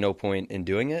like there's no point in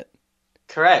doing it?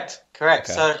 Correct, correct.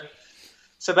 Okay.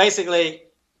 So basically,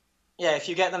 yeah, if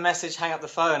you get the message, hang up the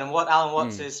phone. And what Alan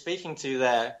Watts Hmm. is speaking to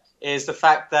there is the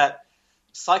fact that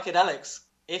psychedelics,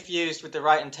 if used with the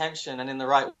right intention and in the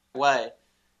right way,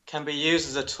 can be used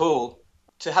as a tool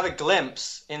to have a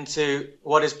glimpse into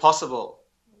what is possible,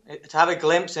 to have a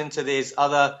glimpse into these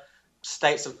other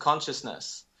states of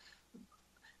consciousness.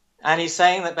 And he's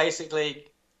saying that basically,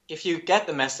 if you get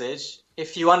the message,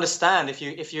 if you understand, if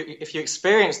you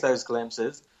experience those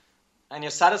glimpses, and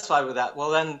you're satisfied with that, well,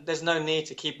 then there's no need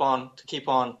to keep on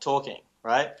talking,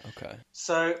 right? Okay.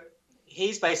 So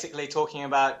he's basically talking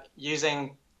about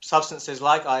using substances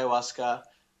like ayahuasca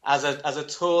as a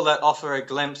tool that offer a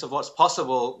glimpse of what's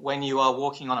possible when you are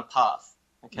walking on a path.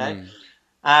 Okay, Mm.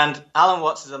 and Alan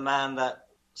Watts is a man that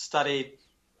studied.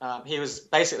 He was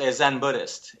basically a Zen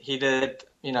Buddhist. He did,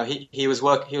 he was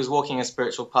walking a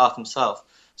spiritual path himself.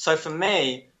 So for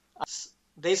me,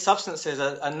 these substances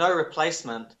are no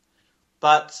replacement,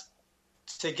 but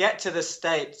to get to the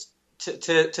state, to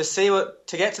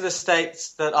get to the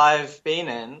states that I've been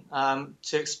in,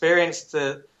 to experience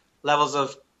the levels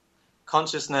of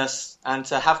consciousness and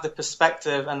to have the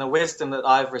perspective and the wisdom that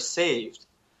I've received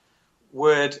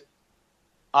would,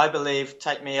 I believe,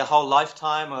 take me a whole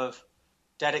lifetime of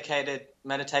dedicated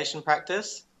meditation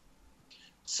practice.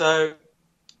 So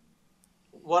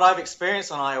what I've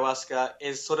experienced on ayahuasca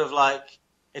is sort of like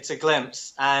it's a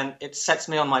glimpse and it sets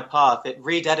me on my path. It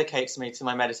rededicates me to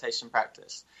my meditation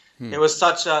practice. It was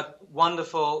such a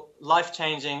wonderful,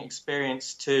 life-changing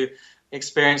experience to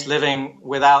experience living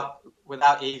without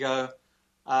ego.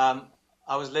 I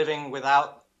was living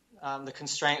without the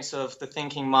constraints of the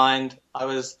thinking mind. I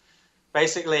was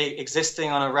basically existing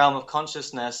on a realm of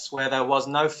consciousness where there was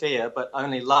no fear but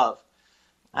only love.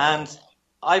 And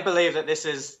I believe that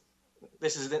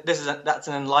that's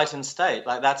an enlightened state.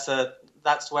 Like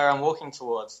that's where I'm walking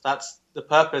towards. That's the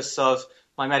purpose of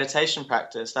my meditation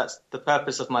practice. That's the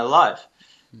purpose of my life.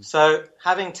 So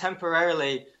having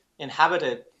temporarily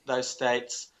inhabited those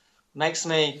states makes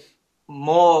me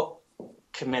more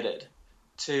committed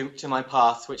to my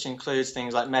path, which includes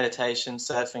things like meditation,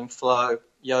 surfing, flow,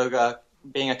 yoga,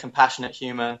 being a compassionate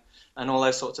human, and all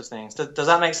those sorts of things. Does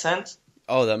that make sense?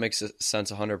 Oh, that makes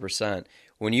sense 100%.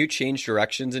 When you change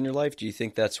directions in your life, do you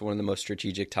think that's one of the most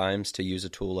strategic times to use a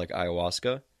tool like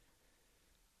ayahuasca?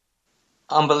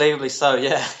 Unbelievably so,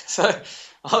 yeah. So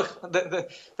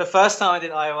the first time I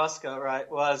did ayahuasca, right,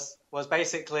 was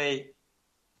basically,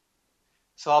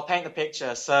 so I'll paint the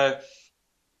picture. So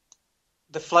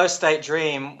the flow state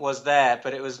dream was there,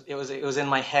 but it was in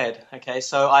my head. Okay,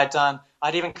 so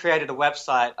I'd even created a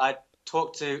website. I'd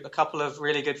talked to a couple of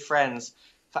really good friends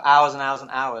for hours and hours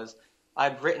and hours.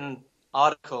 I'd written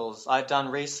articles. I'd done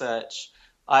research.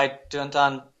 I'd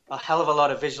done a hell of a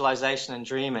lot of visualization and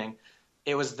dreaming.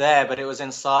 It was there, but it was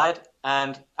inside.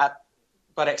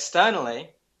 But externally,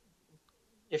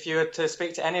 if you were to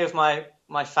speak to any of my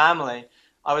family,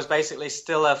 I was basically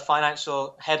still a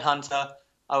financial headhunter.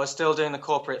 I was still doing the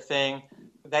corporate thing.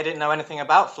 They didn't know anything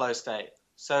about flow state.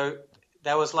 So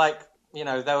there was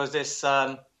there was this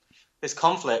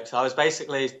conflict. I was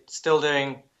basically still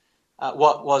doing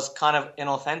what was kind of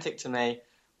inauthentic to me,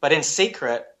 but in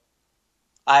secret,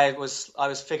 I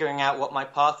was figuring out what my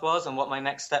path was and what my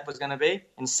next step was going to be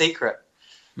in secret.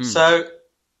 Hmm.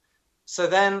 So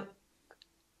then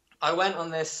I went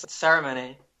on this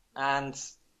ceremony, and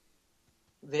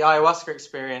the ayahuasca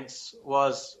experience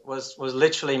was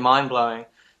literally mind blowing.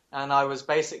 And I was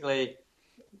basically,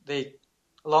 the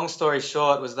long story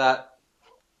short was that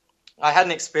I had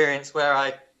an experience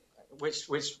where which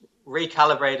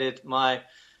recalibrated my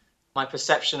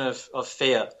perception of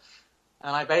fear.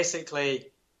 And I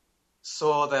basically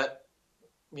saw that,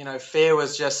 fear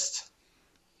was just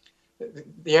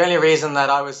the only reason that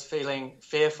I was feeling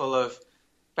fearful of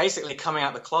basically coming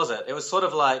out the closet. It was sort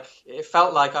of like, it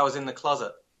felt like I was in the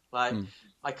closet. Like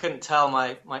I couldn't tell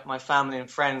my family and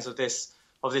friends of this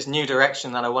new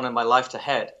direction that I wanted my life to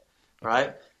head.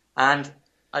 Right. And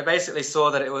I basically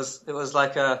saw that it was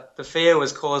like the fear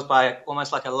was caused by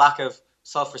almost like a lack of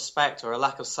self-respect or a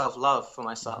lack of self-love for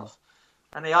myself.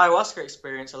 And the ayahuasca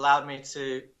experience allowed me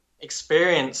to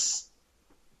experience,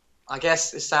 I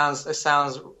guess it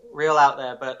sounds real out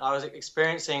there, but I was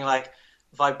experiencing like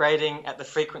vibrating at the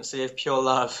frequency of pure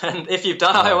love. And if you've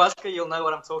done ayahuasca, you'll know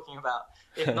what I'm talking about.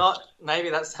 If not, maybe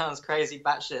that sounds crazy,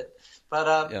 batshit.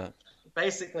 But Yeah.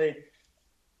 basically,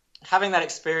 having that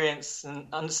experience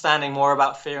and understanding more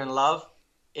about fear and love,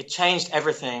 it changed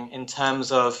everything in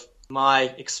terms of my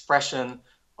expression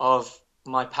of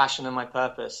my passion and my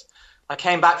purpose. I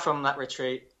came back from that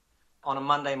retreat on a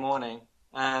Monday morning,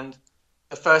 and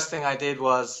the first thing I did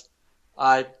was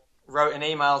I wrote an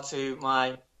email to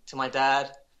my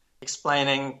dad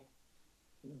explaining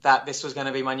that this was going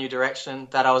to be my new direction,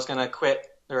 that I was going to quit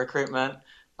the recruitment.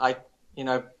 I, you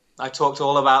know, I talked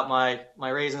all about my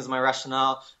reasons, my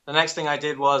rationale. The next thing I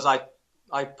did was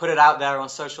I put it out there on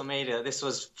social media. This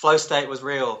was flow state was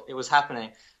real. It was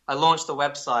happening. I launched the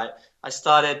website. I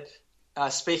started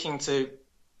speaking to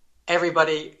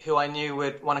everybody who I knew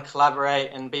would want to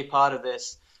collaborate and be part of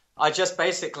this. I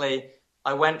basically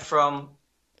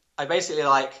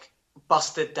like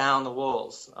busted down the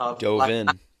walls of Dove like, in.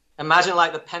 imagine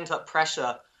like the pent up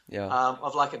pressure Yeah.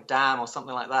 of like a dam or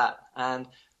something like that. And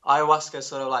ayahuasca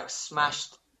sort of like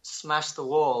smashed the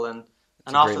wall. And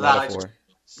It's a after great that, metaphor.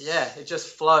 it just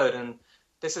flowed. And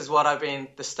this is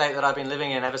the state that I've been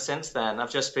living in ever since then.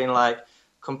 I've just been like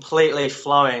completely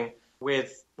flowing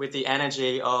with the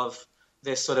energy of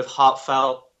this sort of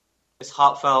heartfelt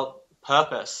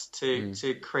purpose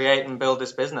to create and build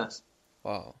this business.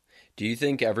 Wow. Do you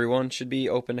think everyone should be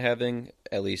open to having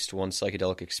at least one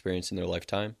psychedelic experience in their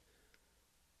lifetime?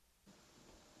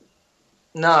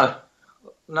 No,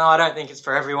 I don't think it's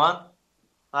for everyone.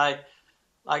 Like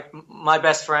my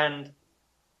best friend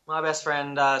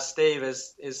Steve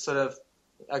is sort of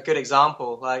a good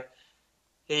example. Like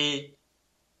he,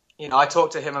 I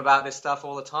talk to him about this stuff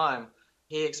all the time.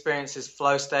 He experiences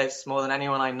flow states more than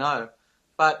anyone I know,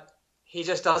 but he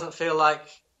just doesn't feel like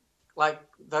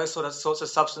those sorts of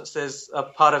substances are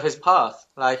part of his path.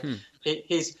 Like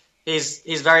he's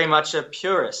very much a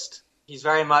purist. He's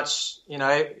very much,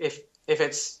 if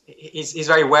he's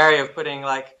very wary of putting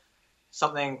like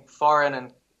something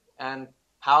foreign and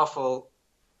powerful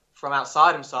from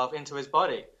outside himself into his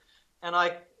body, and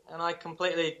I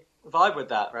completely vibe with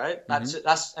that. Right?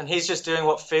 That's and he's just doing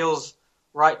what feels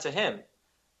right to him,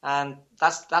 and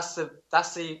that's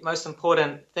the most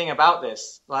important thing about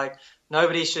this. Like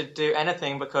nobody should do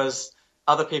anything because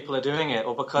other people are doing it,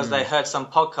 or because they heard some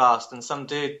podcast and some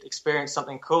dude experienced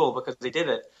something cool because he did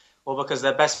it, or because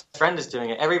their best friend is doing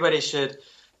it. Everybody should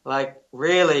like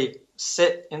really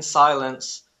sit in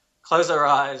silence, close their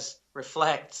eyes,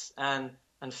 reflect, and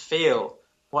feel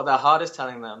what their heart is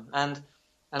telling them. And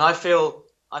I feel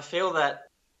that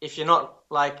if you're not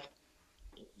like,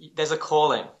 there's a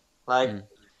calling. Like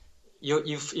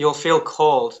you'll feel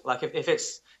called. Like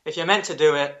if you're meant to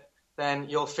do it, then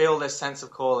you'll feel this sense of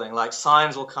calling. Like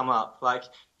signs will come up. Like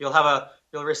you'll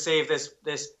receive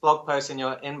this blog post in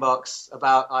your inbox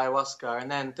about ayahuasca,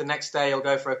 and then the next day you'll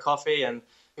go for a coffee and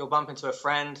you'll bump into a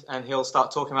friend and he'll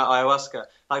start talking about ayahuasca.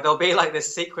 Like there'll be like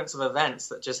this sequence of events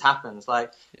that just happens.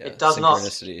 Like it does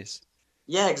synchronicities.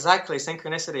 Yeah, exactly.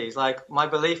 Synchronicities. Like my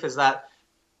belief is that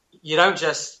you don't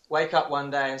just wake up one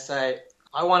day and say,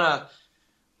 I want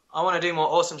to do more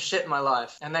awesome shit in my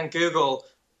life, and then Google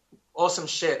awesome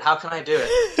shit. How can I do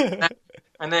it?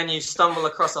 And then you stumble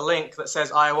across a link that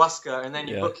says ayahuasca, and then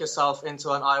you book yourself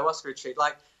into an ayahuasca retreat.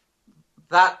 Like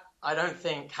that, I don't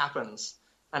think happens,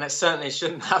 and it certainly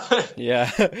shouldn't happen.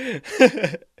 Yeah.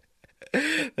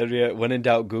 That'd be when in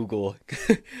doubt, Google.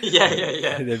 Yeah.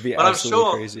 That'd be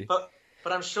absolutely crazy.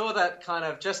 But I'm sure that kind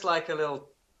of, just like a little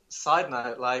side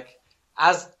note, like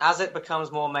as it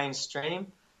becomes more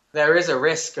mainstream, there is a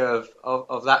risk of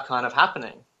that kind of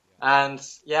happening. And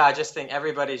yeah, I just think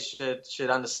everybody should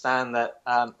understand that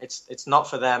it's not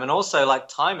for them. And also like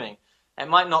timing, it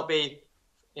might not be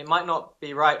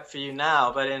right for you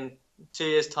now, but in 2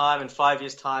 years' time, in 5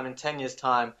 years' time, in 10 years'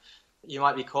 time, you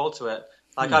might be called to it.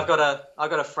 Like I've got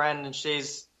a friend, and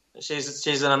she's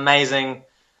an amazing,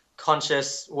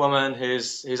 conscious woman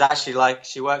who's actually like,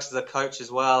 she works as a coach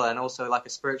as well, and also like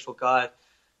a spiritual guide.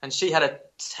 And she had a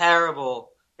terrible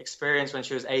experience when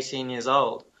she was 18 years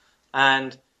old,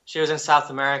 and she was in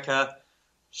South America.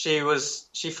 She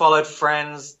followed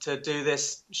friends to do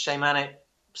this shamanic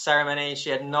ceremony. She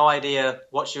had no idea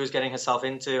what she was getting herself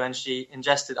into, and she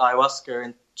ingested ayahuasca,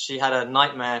 and she had a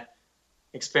nightmare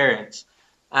experience,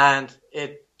 and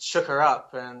it shook her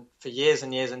up, and for years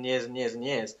and years and years and years and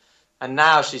years. And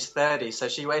now she's 30, so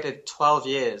she waited 12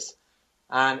 years,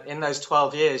 and in those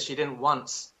 12 years, she didn't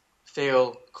once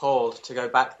feel called to go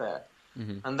back there.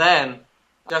 And then,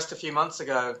 just a few months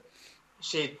ago,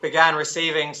 she began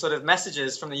receiving sort of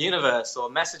messages from the universe, or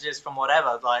messages from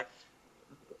whatever, like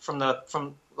from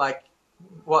like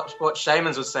what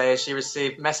shamans would say is she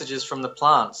received messages from the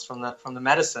plants, from the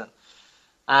medicine.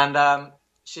 And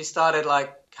she started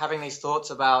like having these thoughts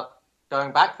about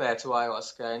going back there to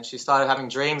ayahuasca, and she started having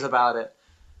dreams about it.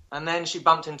 And then she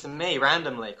bumped into me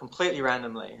randomly, completely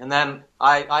randomly. And then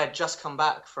I had just come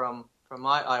back from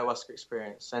my ayahuasca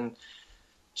experience, and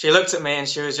she looked at me and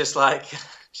she was just like,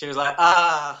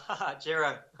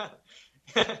 Jiro,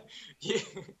 you,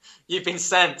 you've been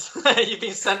sent. You've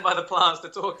been sent by the plants to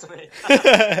talk to me.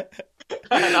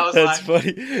 And I was That's like,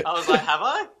 funny. I was like, have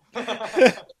I?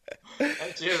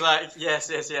 And she was like, yes.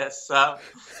 And so,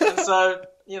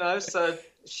 so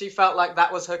she felt like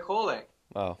that was her calling.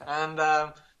 Wow.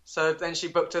 And so then she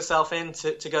booked herself in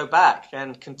to go back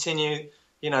and continue,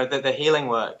 the healing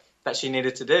work that she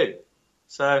needed to do.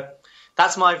 So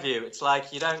that's my view. It's like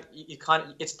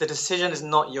it's the decision is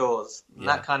not yours. And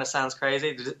that kind of sounds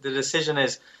crazy. The decision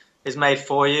is made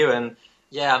for you. And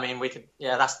yeah, I mean,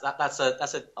 that's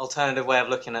an alternative way of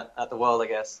looking at the world, I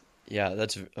guess. Yeah,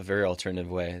 that's a very alternative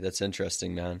way. That's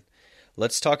interesting, man.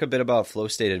 Let's talk a bit about Flow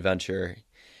State Adventure.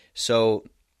 So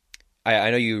I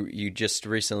know you just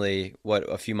recently,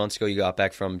 a few months ago, you got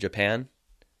back from Japan?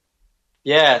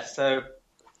 Yeah, so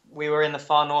we were in the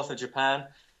far north of Japan,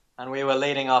 and we were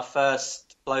leading our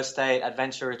first Flow State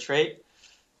Adventure retreat.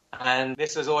 And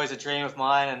this was always a dream of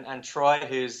mine. And Troy,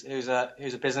 who's a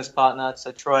business partner,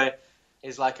 so Troy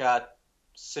is like a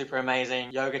super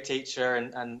amazing yoga teacher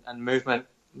and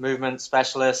movement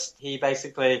specialist. He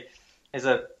basically is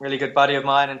a really good buddy of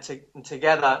mine, and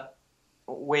together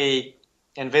we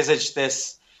envisaged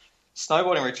this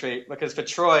snowboarding retreat, because for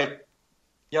Troy,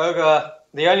 yoga,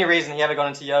 the only reason he ever got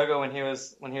into yoga when he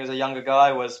was a younger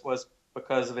guy was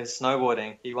because of his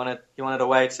snowboarding. He wanted a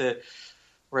way to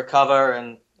recover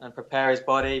and prepare his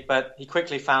body, but he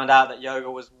quickly found out that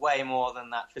yoga was way more than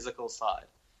that physical side.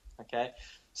 Okay,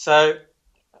 so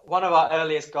one of our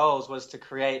earliest goals was to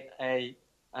create an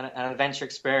adventure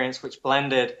experience which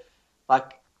blended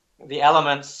like the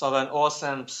elements of an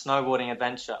awesome snowboarding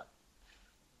adventure,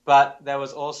 but there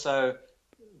was also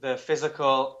the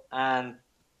physical and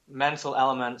mental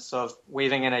elements of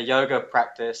weaving in a yoga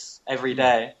practice every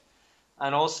day,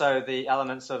 and also the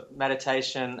elements of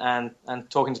meditation and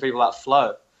talking to people about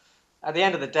flow. At the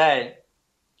end of the day,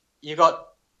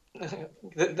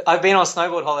 I've been on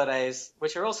snowboard holidays,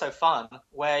 which are also fun,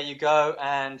 where you go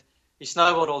and you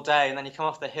snowboard all day, and then you come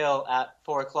off the hill at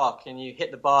 4:00 and you hit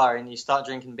the bar and you start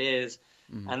drinking beers.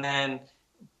 And then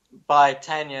by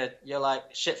 10, you're like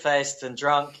shit-faced and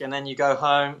drunk, and then you go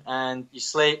home and you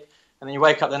sleep, and then you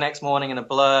wake up the next morning in a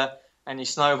blur, and you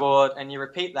snowboard, and you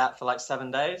repeat that for like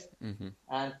 7 days.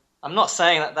 And I'm not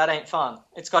saying that ain't fun.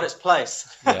 It's got its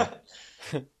place. Yeah.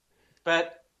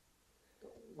 But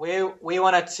we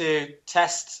wanted to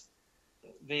test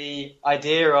the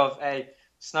idea of a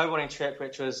snowboarding trip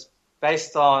which was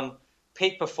based on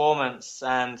peak performance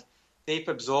and deep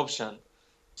absorption.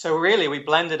 So really, we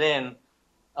blended in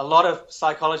a lot of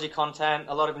psychology content,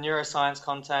 a lot of neuroscience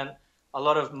content, a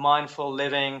lot of mindful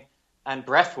living and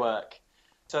breath work.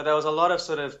 So there was a lot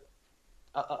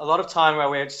of time where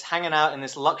we were just hanging out in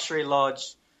this luxury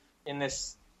lodge in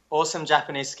this awesome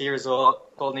Japanese ski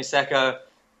resort called Niseko,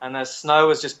 and the snow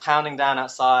was just pounding down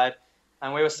outside,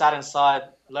 and we were sat inside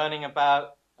learning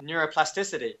about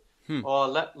neuroplasticity,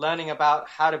 or learning about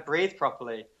how to breathe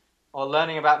properly, or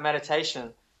learning about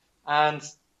meditation. And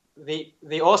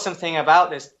the awesome thing about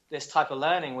this type of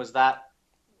learning was that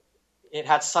it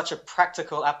had such a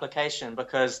practical application,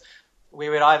 because we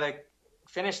would either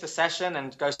finish the session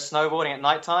and go snowboarding at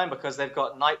nighttime, because they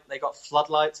got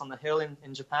floodlights on the hill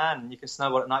in Japan, and you can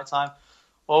snowboard at nighttime,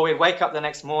 or we'd wake up the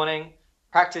next morning,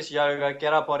 practice yoga,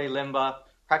 get our body limber,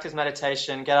 practice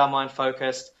meditation, get our mind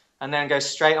focused, and then go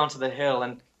straight onto the hill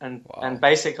and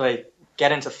basically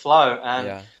get into flow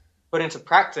and put into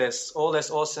practice all this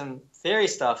awesome theory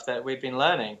stuff that we'd been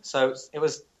learning. So it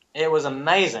was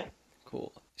amazing.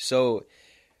 Cool. So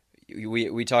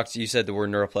we talked, you said the word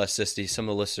neuroplasticity. Some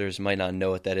of the listeners might not know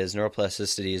what that is.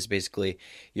 Neuroplasticity is basically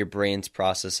your brain's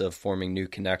process of forming new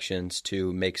connections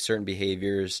to make certain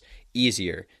behaviors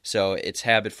easier. So it's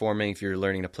habit forming. If you're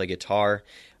learning to play guitar,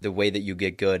 the way that you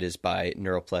get good is by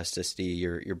neuroplasticity.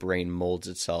 Your brain molds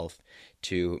itself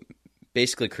to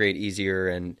basically create easier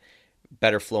and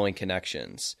better flowing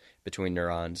connections between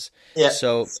neurons. Yeah.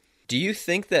 So do you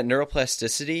think that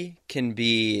neuroplasticity can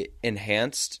be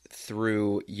enhanced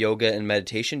through yoga and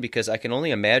meditation? Because I can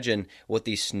only imagine what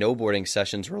these snowboarding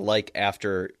sessions were like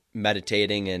after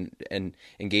meditating and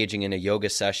engaging in a yoga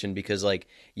session, because like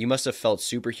you must have felt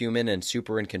superhuman and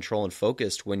super in control and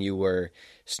focused when you were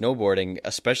snowboarding,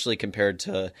 especially compared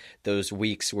to those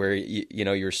weeks where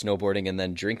you're snowboarding and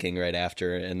then drinking right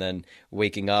after, and then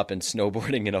waking up and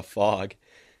snowboarding in a fog.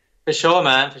 For sure,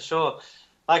 man, for sure.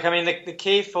 Like, I mean, the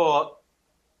key for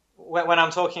when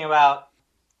I'm talking about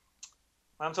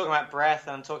breath,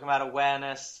 and I'm talking about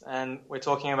awareness, and we're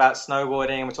talking about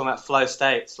snowboarding, and we're talking about flow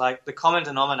states, like the common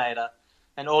denominator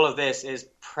in all of this is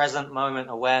present moment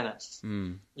awareness.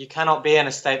 You cannot be in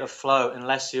a state of flow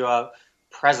unless you are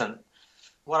present.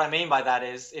 What I mean by that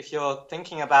is, if you're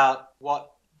thinking about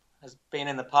what has been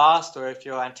in the past, or if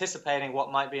you're anticipating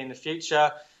what might be in the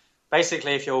future,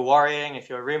 basically if you're worrying, if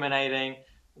you're ruminating,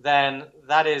 then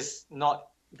that is not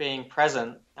being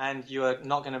present, and you are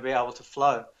not going to be able to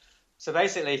flow. So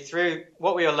basically, through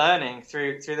what we were learning,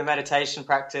 through the meditation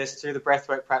practice, through the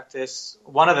breathwork practice,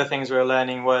 one of the things we were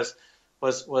learning was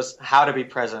how to be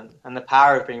present and the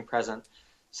power of being present.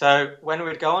 So when we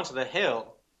would go onto the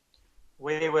hill,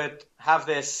 we would have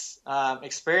this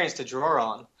experience to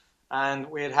draw on, and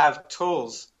we'd have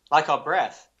tools like our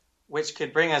breath, which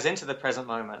could bring us into the present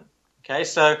moment. Okay,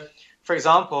 so for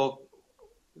example,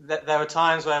 there were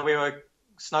times where we were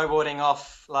snowboarding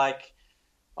off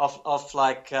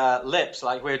lips,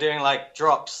 like we were doing like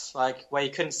drops, like where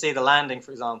you couldn't see the landing,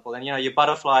 for example, and your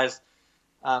butterflies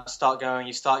start going,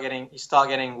 you start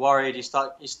getting worried,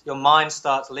 your mind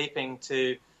starts leaping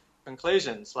to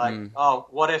conclusions like, oh,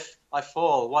 what if I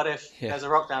fall? What if there's a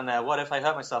rock down there? What if I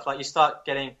hurt myself? Like you start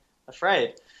getting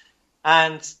afraid.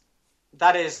 And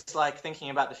that is like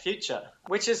thinking about the future,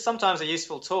 which is sometimes a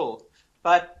useful tool.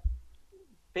 But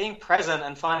being present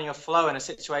and finding your flow in a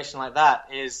situation like that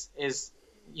is it's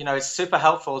super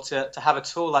helpful to have a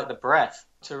tool like the breath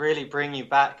to really bring you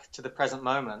back to the present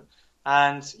moment.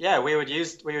 And we would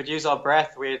use our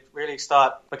breath. We'd really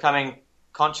start becoming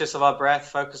conscious of our breath,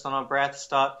 focused on our breath,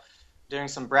 start doing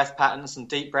some breath patterns, some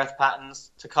deep breath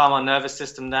patterns to calm our nervous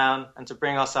system down and to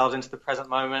bring ourselves into the present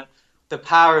moment. The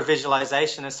power of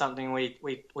visualization is something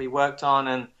we worked on,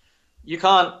 and you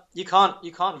can't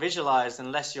visualize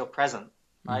unless you're present.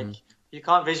 Like you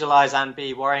can't visualize and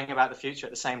be worrying about the future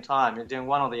at the same time. You're doing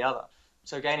one or the other.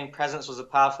 So gaining presence was a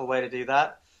powerful way to do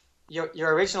that.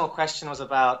 Your original question was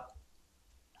about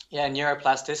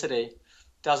neuroplasticity.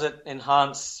 Does it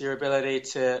enhance your ability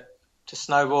to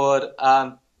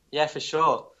snowboard? Yeah, for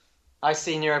sure. I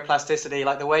see neuroplasticity,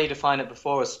 like the way you defined it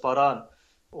before was spot on.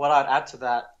 What I'd add to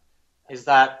that is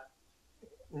that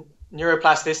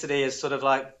neuroplasticity is sort of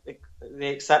like the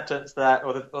acceptance that,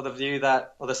 or the view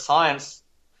that, or the science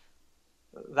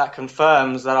that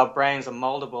confirms that our brains are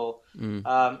moldable.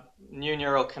 New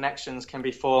neural connections can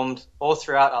be formed all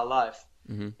throughout our life.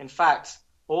 In fact,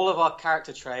 all of our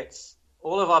character traits,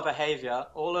 all of our behavior,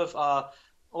 all of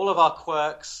our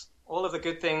quirks, all of the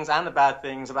good things and the bad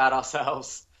things about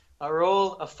ourselves are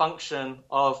all a function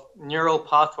of neural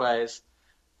pathways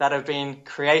that have been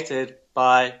created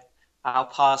by our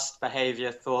past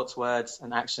behavior, thoughts, words,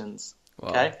 and actions. Wow.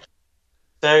 Okay?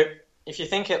 So if you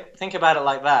think about it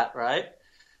like that, right?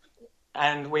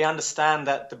 And we understand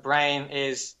that the brain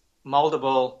is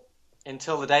moldable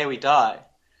until the day we die,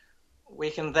 we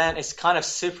can then, it's kind of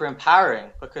super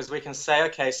empowering, because we can say,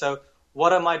 okay, so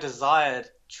what are my desired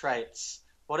traits?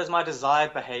 What is my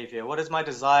desired behavior? What is my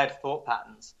desired thought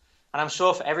patterns? And I'm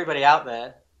sure for everybody out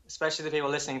there, especially the people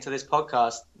listening to this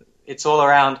podcast, it's all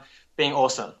around being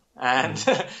awesome and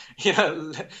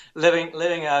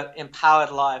living an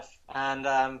empowered life and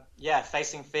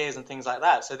facing fears and things like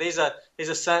that. So these are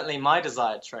certainly my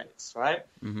desired traits, right?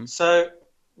 So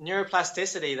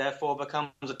neuroplasticity therefore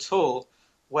becomes a tool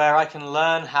where I can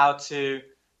learn how to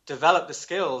develop the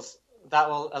skills that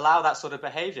will allow that sort of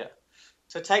behavior.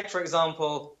 So take, for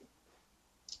example,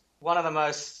 one of the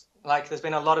most, there's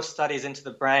been a lot of studies into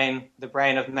the brain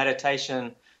of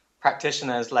meditation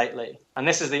practitioners lately. And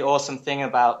this is the awesome thing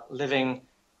about living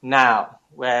now,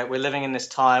 where we're living in this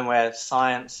time where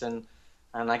science and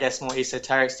I guess more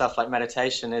esoteric stuff like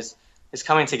meditation is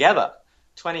coming together.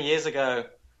 20 years ago,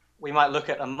 we might look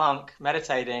at a monk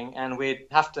meditating and we'd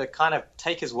have to kind of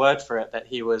take his word for it that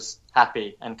he was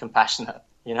happy and compassionate,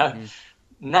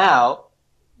 Now,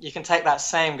 you can take that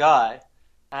same guy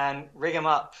and rig him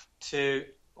up to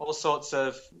all sorts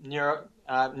of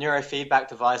neurofeedback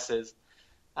devices,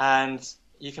 and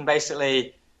you can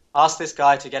basically ask this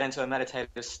guy to get into a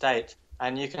meditative state,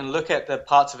 and you can look at the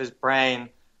parts of his brain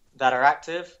that are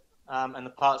active and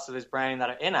the parts of his brain that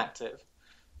are inactive.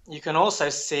 You can also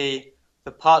see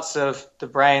the parts of the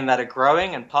brain that are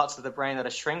growing and parts of the brain that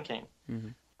are shrinking.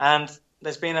 And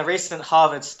there's been a recent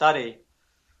Harvard study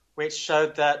which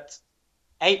showed that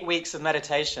 8 weeks of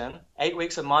meditation, 8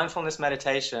 weeks of mindfulness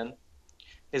meditation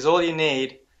is all you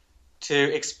need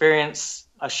to experience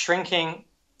a shrinking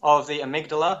of the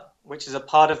amygdala, which is a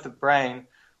part of the brain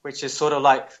which is sort of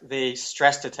like the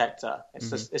stress detector.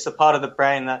 It's a part of the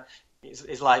brain that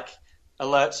is like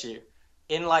alerts you.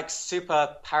 In like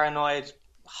super paranoid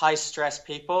high stress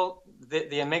people, the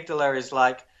amygdala is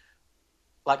like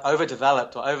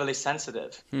overdeveloped or overly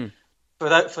sensitive. For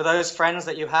those friends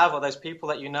that you have, or those people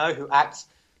that you know who act,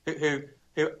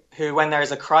 who when there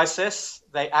is a crisis,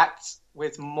 they act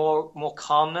with more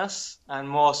calmness and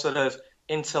more sort of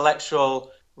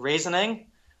intellectual reasoning.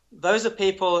 Those are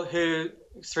people who,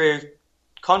 through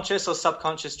conscious or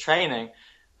subconscious training,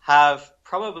 have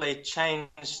probably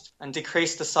changed and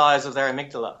decreased the size of their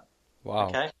amygdala. Wow.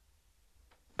 Okay.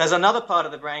 There's another part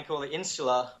of the brain called the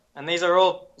insula, and these are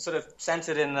all sort of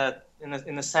centered in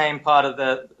the same part of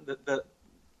the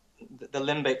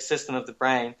limbic system of the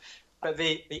brain. But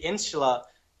the insula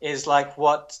is like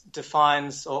what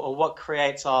defines or what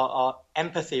creates our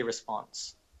empathy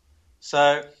response.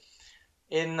 So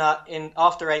in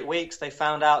after 8 weeks, they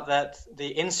found out that the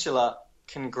insula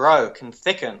can grow, can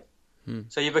thicken.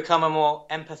 So you become a more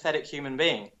empathetic human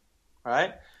being,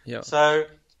 right? Yeah. So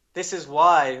this is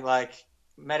why, like,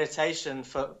 meditation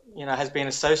has been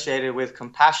associated with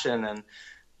compassion and,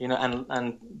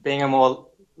 and being a more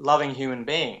loving human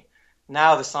being.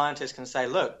 Now the scientists can say,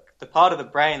 look, the part of the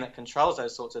brain that controls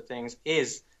those sorts of things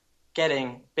is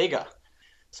getting bigger.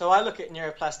 So I look at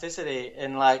neuroplasticity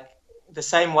in like the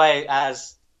same way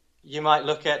as you might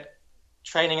look at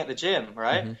training at the gym,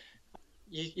 right? Mm-hmm.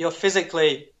 You're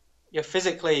physically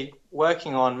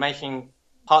working on making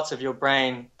parts of your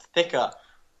brain thicker,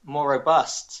 more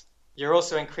robust. You're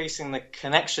also increasing the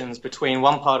connections between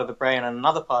one part of the brain and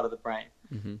another part of the brain.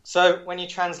 Mm-hmm. So when you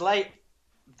translate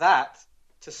that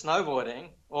to snowboarding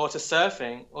or to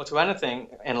surfing or to anything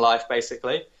in life,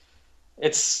 basically,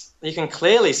 you can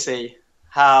clearly see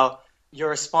how your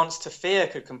response to fear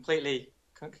could completely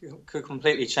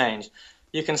change.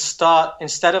 You can start,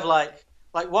 instead of like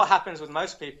what happens with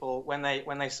most people when they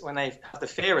have the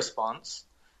fear response,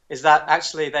 is that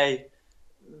actually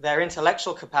their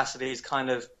intellectual capacities kind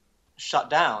of shut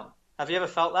down. Have you ever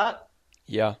felt that?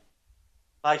 Yeah.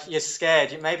 Like you're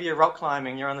scared. Maybe you're rock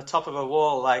climbing. You're on the top of a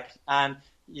wall, and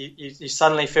you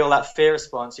suddenly feel that fear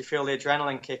response. You feel the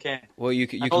adrenaline kick in. Well, you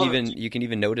can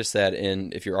even notice that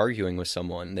if you're arguing with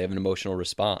someone, they have an emotional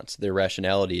response. Their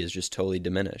rationality is just totally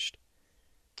diminished.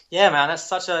 Yeah, man, that's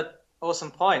such an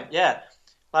awesome point. Yeah,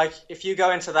 like if you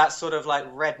go into that sort of like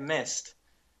red mist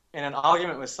in an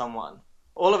argument with someone,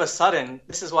 all of a sudden,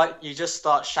 this is why you just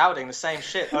start shouting the same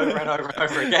shit over and over and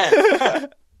over again.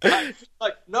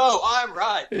 like, no, I'm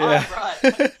right. Yeah. I'm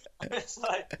right. It's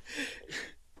like,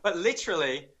 but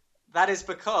literally, that is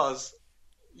because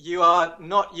you are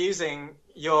not using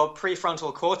your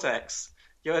prefrontal cortex.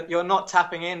 You're not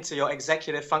tapping into your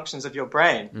executive functions of your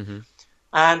brain. Mm-hmm.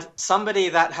 And somebody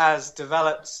that has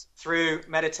developed through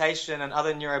meditation and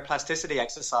other neuroplasticity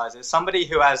exercises, somebody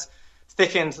who has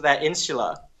thickened their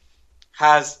insula,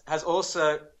 has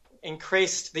also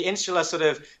increased the insula. Sort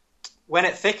of when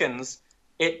it thickens,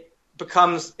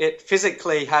 it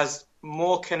physically has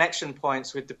more connection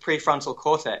points with the prefrontal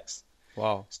cortex.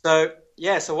 Wow. So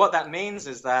what that means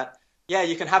is that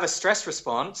you can have a stress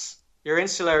response. Your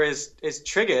insula is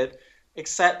triggered,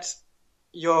 except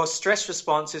your stress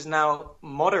response is now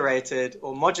moderated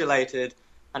or modulated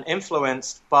and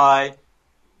influenced by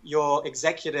your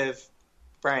executive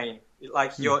brain,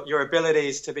 like your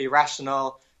abilities to be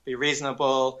rational, be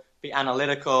reasonable, be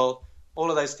analytical, all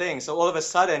of those things. So all of a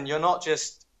sudden, you're not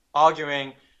just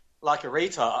arguing like a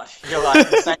retard. You're like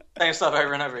the same stuff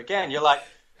over and over again. You're like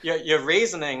you're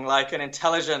reasoning like an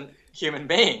intelligent human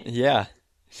being. Yeah,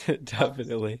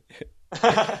 definitely.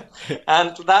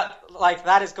 And that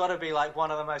has got to be like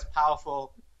one of the most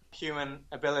powerful human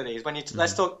abilities. When you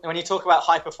when you talk about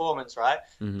high performance, right?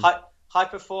 Mm-hmm. High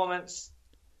performance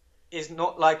is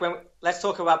not like let's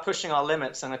talk about pushing our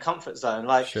limits in a comfort zone.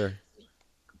 Like sure.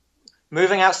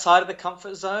 Moving outside of the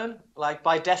comfort zone, like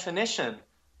by definition,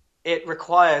 it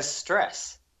requires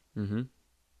stress. Mm-hmm.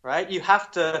 Right? You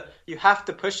have to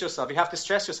push yourself. You have to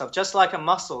stress yourself. Just like a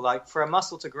muscle. Like for a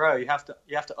muscle to grow, you have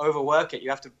to overwork it. You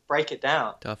have to break it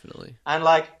down. Definitely. And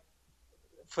like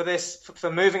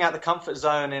for moving out the comfort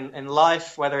zone in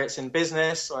life, whether it's in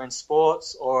business or in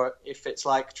sports, or if it's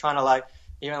like trying to like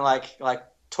even like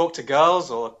talk to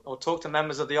girls or talk to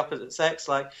members of the opposite sex,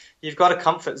 like you've got a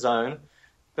comfort zone.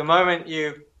 The moment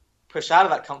you push out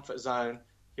of that comfort zone,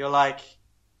 you're like,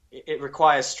 it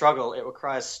requires struggle. It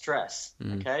requires stress.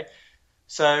 Mm. Okay.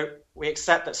 So we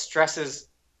accept that stress is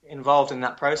involved in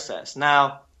that process.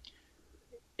 Now,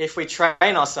 if we train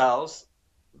ourselves,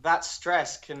 that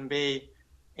stress can be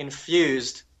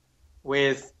infused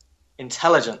with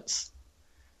intelligence.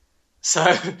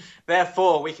 So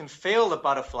therefore we can feel the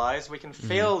butterflies. We can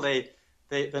feel the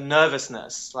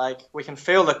nervousness. Like we can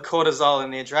feel the cortisol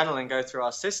and the adrenaline go through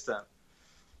our system.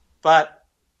 But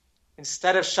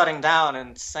instead of shutting down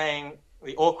and saying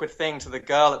the awkward thing to the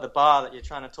girl at the bar that you're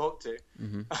trying to talk to,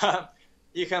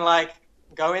 you can like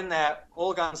go in there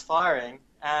all guns firing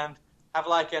and have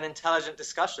like an intelligent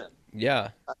discussion. Yeah.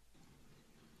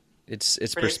 It's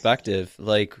perspective.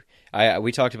 Like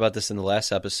we talked about this in the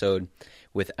last episode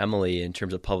with Emily in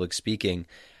terms of public speaking.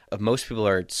 Most people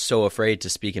are so afraid to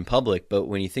speak in public, but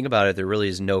when you think about it, there really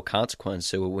is no consequence.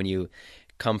 So when you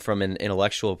come from an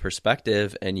intellectual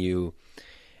perspective and you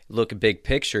look at big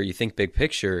picture, you think big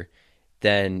picture,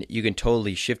 then you can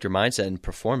totally shift your mindset and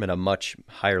perform at a much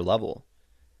higher level.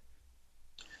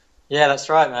 Yeah, that's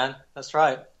right, man. That's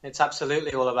right. It's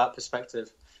absolutely all about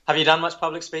perspective. Have you done much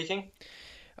public speaking?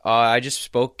 I just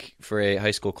spoke for a high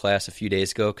school class a few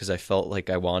days ago because I felt like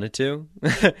I wanted to.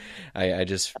 I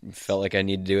just felt like I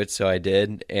needed to do it, so I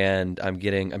did. And I'm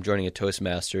joining a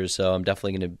Toastmasters, so I'm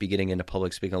definitely going to be getting into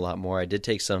public speaking a lot more. I did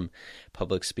take some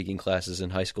public speaking classes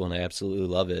in high school, and I absolutely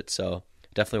love it. So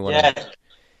definitely want to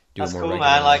do it more regularly.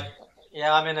 Man. Like,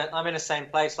 yeah, I'm in the same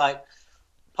place. Like,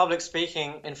 public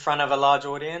speaking in front of a large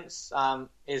audience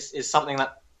is something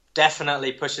that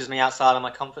definitely pushes me outside of my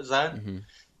comfort zone. Mm-hmm.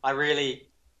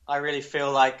 I really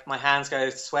feel like my hands go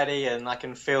sweaty, and I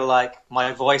can feel like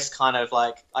my voice kind of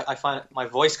like I find my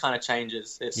voice kind of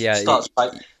changes. It starts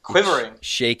like quivering,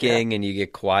 shaking, and you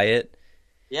get quiet.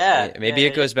 Yeah, maybe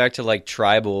it goes back to like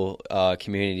tribal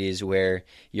communities where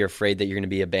you're afraid that you're going to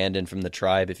be abandoned from the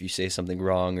tribe if you say something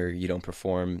wrong or you don't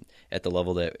perform at the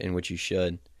level in which you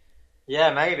should.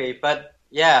 Yeah, maybe, but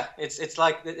yeah, it's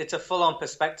like it's a full-on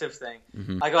perspective thing.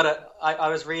 Mm-hmm. I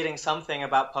was reading something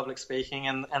about public speaking,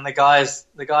 and the guy's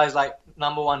like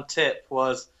number one tip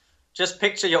was just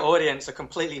picture your audience are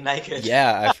completely naked.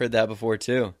 Yeah, I've heard that before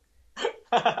too.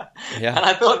 Yeah, and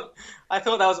I thought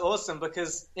that was awesome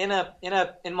because in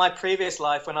my previous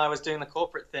life when I was doing the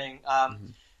corporate thing,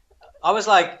 I was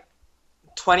like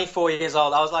 24 years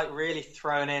old. I was like really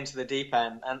thrown into the deep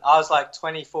end, and I was like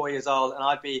 24 years old, and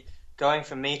I'd be going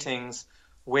for meetings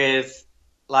with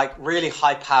like really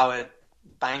high-powered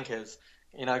bankers,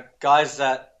 guys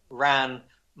that ran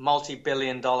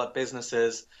multi-billion-dollar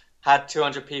businesses, had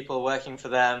 200 people working for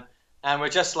them, and were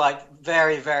just like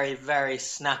very, very, very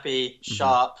snappy,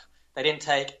 sharp. They didn't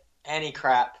take any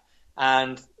crap,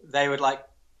 and they would like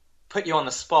put you on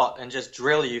the spot and just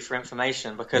drill you for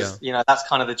information because, that's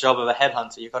kind of the job of a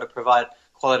headhunter. You've got to provide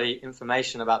quality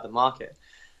information about the market.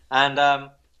 And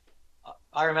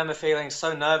I remember feeling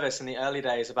so nervous in the early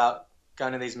days about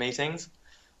going to these meetings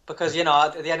because,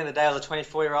 at the end of the day, as a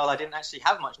 24-year-old, I didn't actually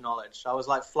have much knowledge. I was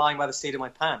like flying by the seat of my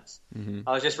pants. Mm-hmm.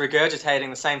 I was just regurgitating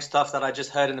the same stuff that I just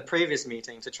heard in the previous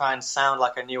meeting to try and sound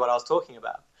like I knew what I was talking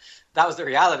about. That was the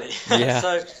reality. Yeah.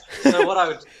 So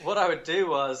what I would do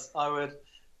was I would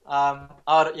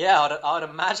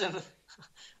imagine,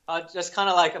 I'd just kind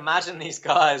of like imagine these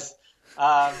guys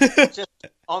just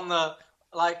on the,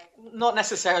 like, not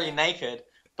necessarily naked,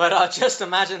 but I just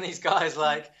imagine these guys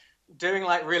like doing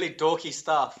like really dorky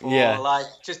stuff or like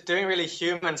just doing really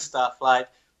human stuff, like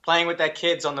playing with their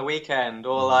kids on the weekend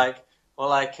or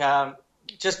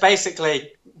just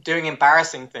basically doing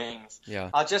embarrassing things. Yeah.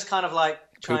 I'll just kind of like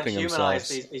try and humanize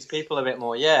these people a bit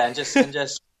more. Yeah.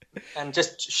 And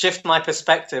just shift my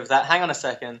perspective that, hang on a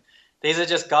second, these are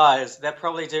just guys. They're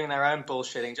probably doing their own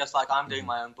bullshitting just like I'm doing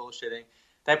my own bullshitting.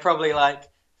 They're probably like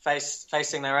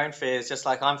facing their own fears just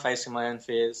like I'm facing my own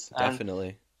fears. Definitely.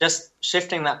 And just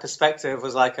shifting that perspective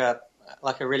was like a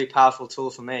really powerful tool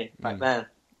for me back then.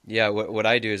 Yeah, what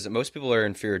I do is that most people are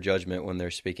in fear of judgment when they're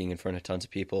speaking in front of tons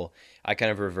of people. I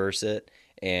kind of reverse it,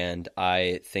 and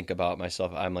I think about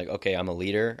myself. I'm like, okay, I'm a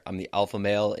leader. I'm the alpha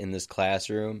male in this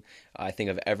classroom. I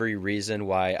think of every reason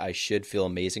why I should feel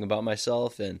amazing about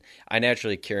myself, and I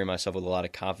naturally carry myself with a lot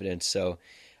of confidence. So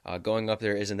going up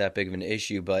there isn't that big of an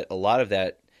issue, but a lot of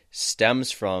that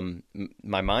stems from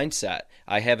my mindset.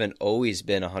 I haven't always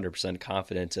been 100%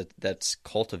 confident. That's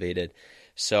cultivated.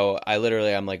 So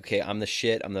I'm like, okay, I'm the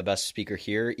shit. I'm the best speaker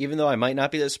here. Even though I might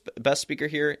not be the best speaker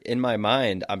here, in my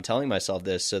mind, I'm telling myself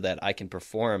this so that I can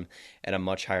perform at a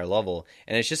much higher level.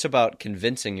 And it's just about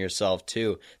convincing yourself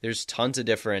too. There's tons of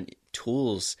different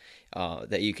tools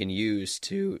that you can use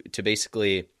to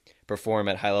basically perform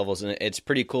at high levels. And it's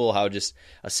pretty cool how just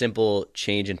a simple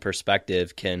change in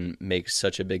perspective can make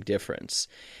such a big difference.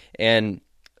 And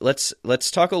let's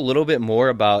talk a little bit more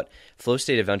about Flow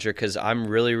State Adventure because I'm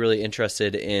really, really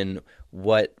interested in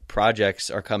what projects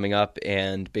are coming up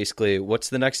and basically what's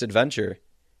the next adventure.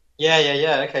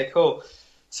 Yeah. Okay, cool.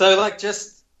 So like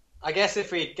just, I guess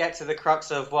if we get to the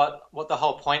crux of what the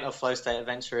whole point of Flow State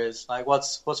Adventure is, like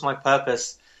what's my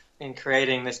purpose in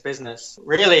creating this business?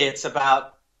 Really, it's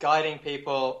about guiding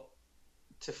people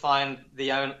to find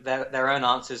their own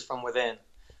answers from within.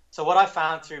 So what I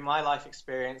found through my life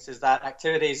experience is that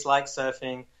activities like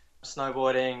surfing,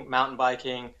 snowboarding, mountain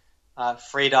biking,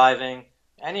 free diving,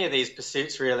 any of these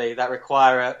pursuits really that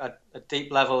require a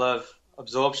deep level of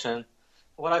absorption,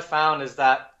 what I found is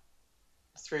that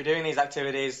through doing these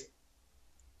activities,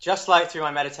 just like through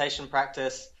my meditation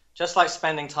practice, just like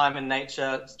spending time in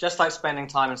nature, just like spending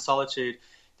time in solitude,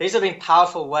 these have been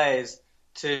powerful ways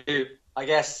to, I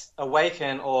guess,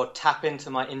 awaken or tap into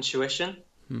my intuition.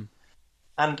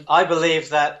 And I believe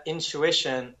that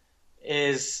intuition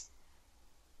it's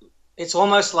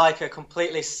almost like a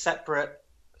completely separate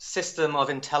system of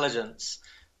intelligence.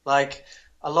 Like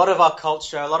a lot of our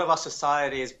culture, a lot of our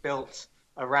society is built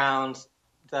around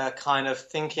the kind of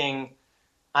thinking,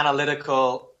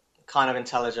 analytical kind of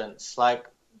intelligence, like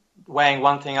weighing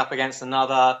one thing up against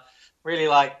another, really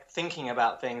like thinking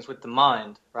about things with the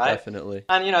mind, right? Definitely.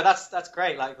 And, that's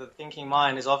great. Like the thinking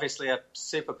mind is obviously a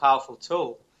super powerful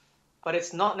tool, but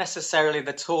it's not necessarily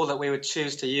the tool that we would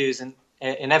choose to use in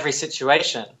every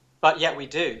situation, but yet we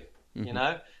do,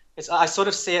 I sort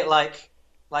of see it like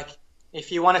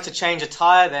if you wanted to change a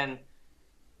tire, then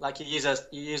like you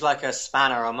use like a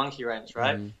spanner or a monkey wrench,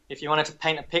 right? If you wanted to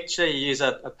paint a picture, you use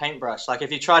a paintbrush. Like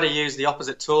if you try to use the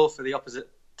opposite tool for the opposite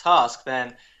task,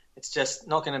 then it's just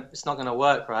not gonna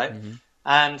work, right?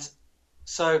 And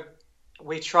so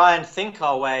we try and think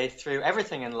our way through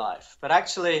everything in life, but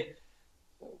actually,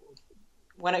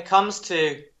 when it comes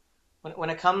to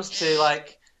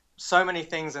like so many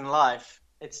things in life,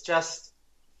 it's just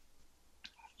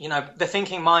the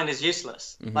thinking mind is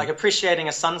useless. Like appreciating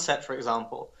a sunset, for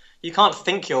example, you can't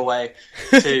think your way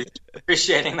to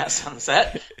appreciating that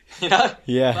sunset. Yeah.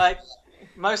 Like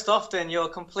most often you're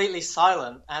completely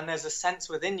silent, and there's a sense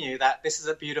within you that this is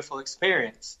a beautiful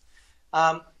experience.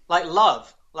 Like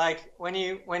love, like when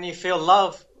you feel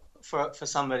love for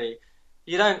somebody,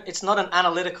 it's not an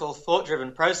analytical,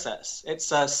 thought-driven process.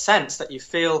 It's a sense that you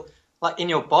feel like in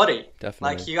your body.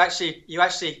 Definitely. Like you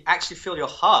actually feel your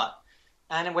heart.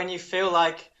 And when you feel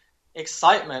like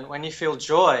excitement, when you feel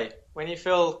joy, when you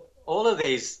feel all of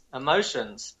these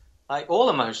emotions, like all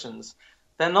emotions,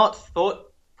 they're not thought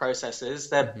processes,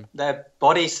 they're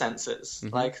body senses.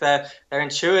 Like they're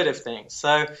intuitive things.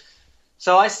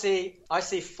 So I see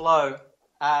flow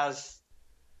as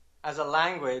a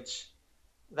language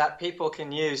that people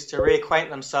can use to reacquaint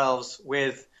themselves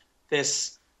with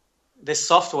this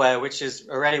software which is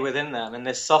already within them. And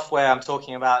this software I'm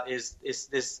talking about is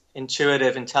this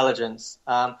intuitive intelligence.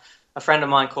 A friend of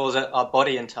mine calls it our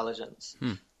body intelligence.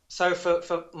 So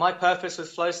for my purpose with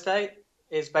flow state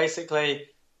is basically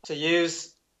to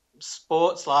use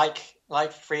sports like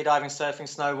freediving, surfing,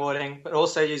 snowboarding, but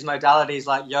also use modalities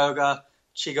like yoga,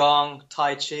 qigong,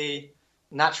 tai chi,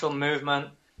 natural movement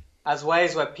as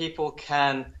ways where people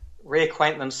can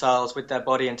reacquaint themselves with their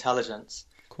body intelligence.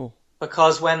 Cool.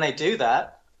 Because when they do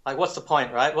that, like what's the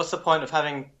point, right? What's the point of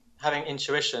having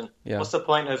intuition? Yeah. What's the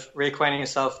point of reacquainting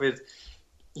yourself with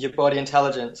your body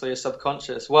intelligence or your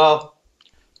subconscious? Well,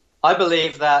 I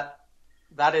believe that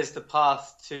is the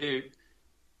path to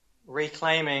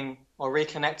reclaiming or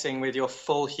reconnecting with your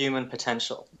full human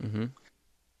potential.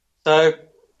 So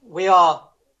we are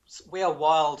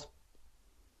wild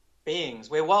beings.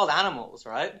 We're wild animals,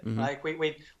 right? Like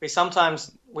we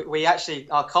sometimes we actually,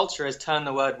 our culture has turned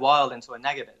the word wild into a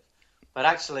negative, but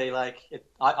actually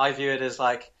I view it as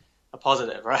like a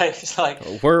positive, right? It's like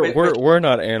we're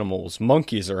not animals.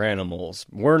 Monkeys are animals.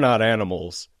 We're not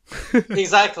animals.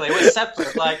 Exactly. We're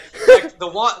separate. Like the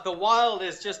wild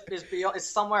is beyond, it's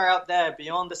somewhere out there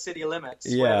beyond the city limits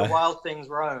where the wild things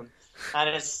roam. And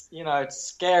it's it's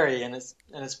scary and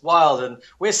it's wild, and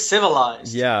we're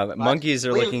civilized. Yeah, like, monkeys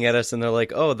are looking at us and they're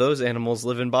like, "Oh, those animals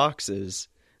live in boxes."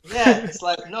 Yeah, it's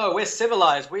like, no, we're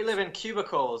civilized. We live in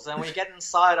cubicles, and we get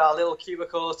inside our little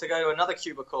cubicles to go to another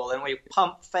cubicle, and we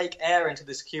pump fake air into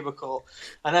this cubicle,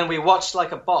 and then we watch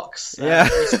like a box. And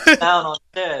we sit down on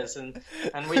chairs, and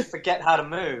we forget how to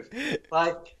move.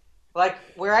 Like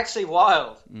we're actually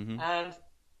wild, and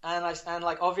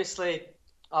like obviously.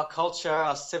 Our culture,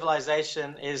 our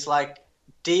civilization is like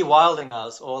de-wilding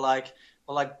us or like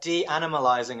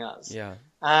de-animalizing us. Yeah.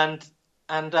 And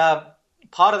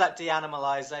part of that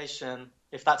de-animalization,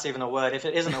 if that's even a word, if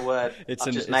it isn't a word, it's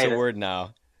a word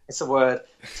now. It's a word.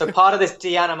 So part of this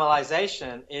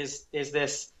de-animalization is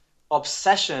this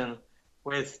obsession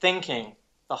with thinking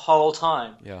the whole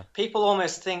time. Yeah. People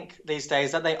almost think these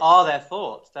days that they are their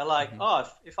thoughts. They're like,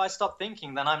 if I stop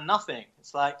thinking, then I'm nothing.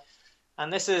 It's like,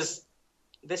 and this is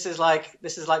like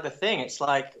the thing. It's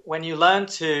like when you learn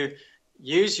to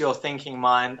use your thinking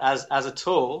mind as a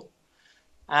tool,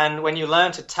 and when you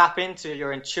learn to tap into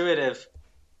your intuitive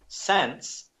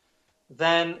sense,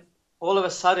 then all of a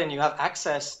sudden you have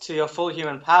access to your full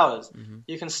human powers. Mm-hmm.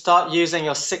 You can start using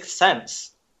your sixth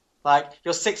sense. Like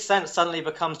your sixth sense suddenly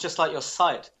becomes just like your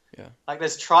sight. Yeah. Like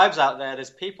there's tribes out there, there's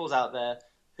peoples out there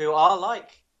who are like,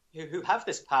 who have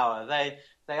this power.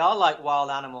 They are like wild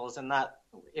animals in that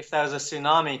if there was a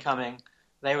tsunami coming,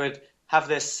 they would have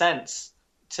this sense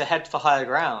to head for higher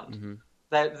ground.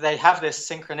 Mm-hmm. They have this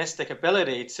synchronistic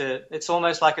ability to, it's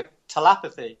almost like a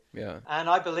telepathy. Yeah. And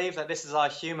I believe that this is our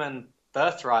human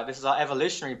birthright. This is our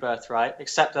evolutionary birthright,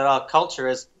 except that our culture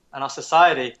is, and our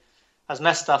society has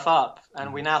messed stuff up.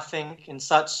 And we now think in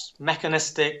such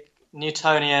mechanistic,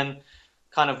 Newtonian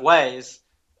kind of ways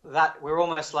that we're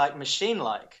almost like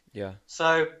machine-like. Yeah.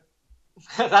 So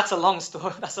that's a long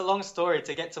story. That's a long story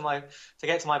to get to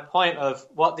my point of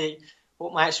what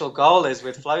my actual goal is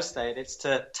with flow state. It's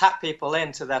to tap people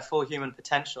into their full human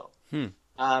potential.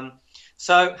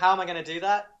 So how am I going to do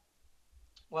that?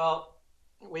 Well,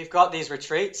 we've got these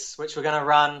retreats, which we're going to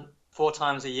run 4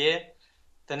 times a year.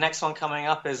 The next one coming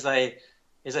up is a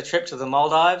trip to the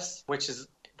Maldives, which is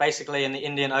basically in the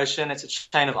Indian Ocean. It's a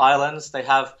chain of islands. They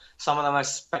have some of the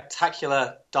most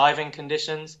spectacular diving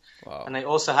conditions. Wow. And they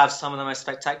also have some of the most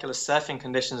spectacular surfing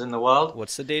conditions in the world.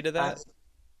 What's the date of that?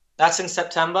 That's in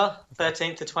September,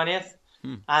 13th to 20th.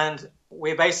 And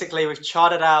we've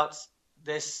chartered out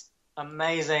this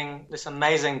amazing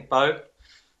boat,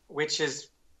 which is,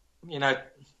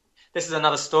 this is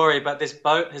another story, but this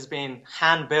boat has been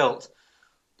hand built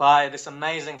by this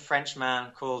amazing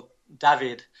Frenchman called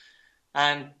David.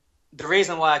 And the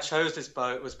reason why I chose this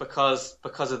boat was because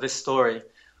of this story.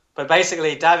 But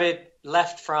basically, David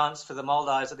left France for the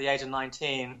Maldives at the age of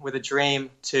 19 with a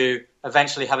dream to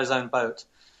eventually have his own boat.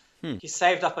 He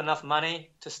saved up enough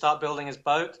money to start building his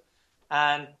boat,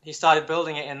 and he started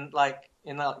building it in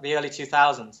the early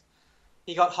 2000s.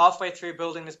 He got halfway through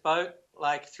building this boat,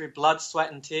 through blood,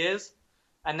 sweat, and tears,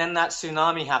 and then that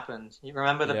tsunami happened. You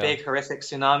remember the big, horrific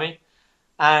tsunami?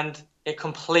 And it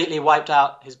completely wiped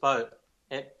out his boat.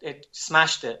 It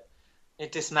smashed it.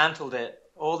 It dismantled it.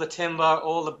 All the timber,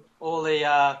 all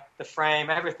the frame,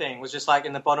 everything was just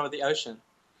in the bottom of the ocean.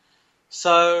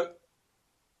 So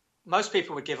most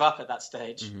people would give up at that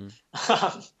stage.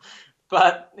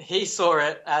 But he saw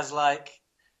it as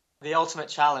the ultimate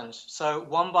challenge. So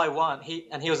one by one, he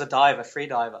was a diver, free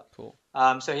diver. Cool.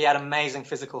 So he had amazing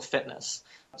physical fitness.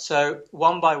 So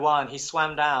one by one, he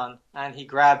swam down and he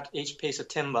grabbed each piece of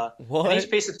timber. What? And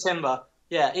each piece of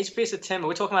timber,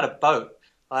 we're talking about a boat.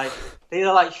 These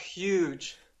are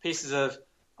huge pieces of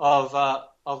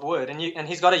wood. And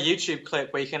he's got a YouTube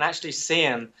clip where you can actually see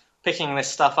him picking this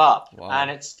stuff up. Wow.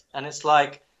 And it's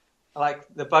like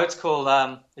the boat's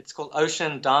called it's called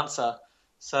Ocean Dancer.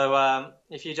 So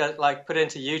if you just put it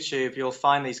into YouTube, you'll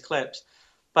find these clips.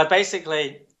 But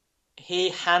basically, he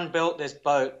hand built this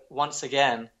boat once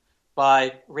again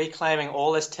by reclaiming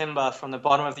all this timber from the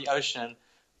bottom of the ocean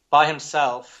by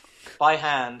himself, by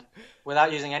hand,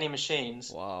 without using any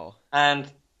machines. Wow.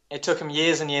 And it took him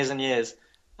years and years and years.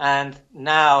 And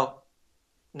now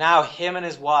him and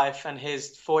his wife and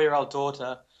his 4-year-old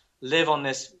daughter live on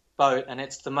this boat, and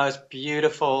it's the most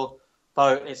beautiful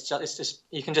boat. It's just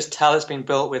you can just tell it's been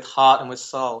built with heart and with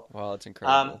soul. Wow, that's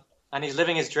incredible. And he's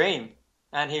living his dream.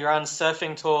 And he runs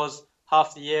surfing tours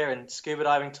half the year and scuba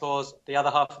diving tours the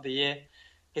other half of the year.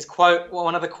 His quote,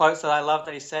 one of the quotes that I love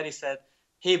that he said,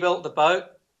 he built the boat,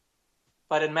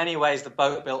 but in many ways the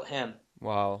boat built him.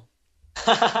 Wow.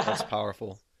 That's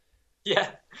powerful. Yeah.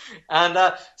 And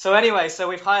so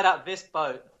we've hired out this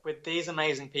boat with these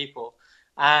amazing people,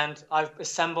 and I've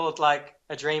assembled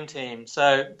a dream team.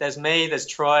 So there's me, there's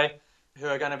Troy, who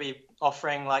are going to be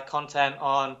offering content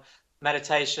on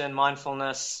meditation,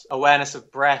 mindfulness, awareness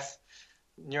of breath,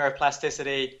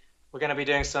 neuroplasticity. We're going to be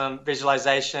doing some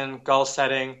visualization, goal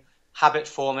setting, habit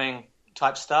forming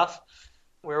type stuff.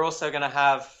 We're also going to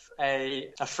have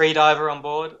a free diver on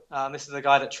board. This is the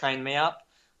guy that trained me up.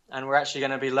 And we're actually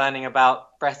going to be learning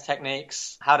about breath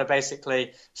techniques, how to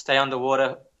basically stay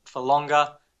underwater for longer.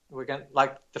 We're going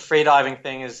the free diving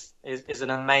thing is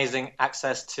an amazing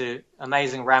access to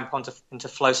amazing ramp into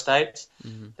flow states.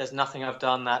 Mm-hmm. There's nothing I've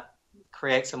done that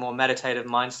creates a more meditative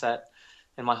mindset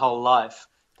in my whole life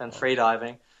than free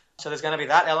diving. So there's going to be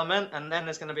that element, and then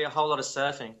there's going to be a whole lot of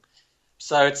surfing.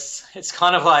 So it's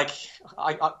kind of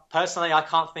I personally I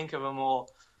can't think of a more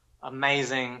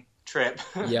amazing trip.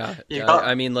 Yeah.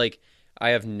 I mean,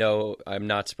 I'm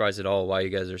not surprised at all why you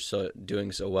guys are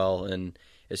doing so well. And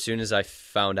as soon as I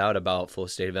found out about Flow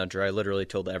State Adventure, I literally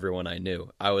told everyone I knew.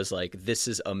 I was like, this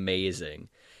is amazing.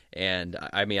 And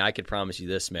I mean, I could promise you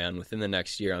this, man, within the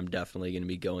next year, I'm definitely going to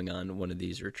be going on one of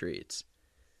these retreats.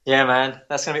 Yeah, man,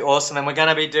 that's going to be awesome. And we're going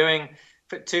to be doing,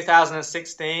 for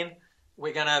 2016,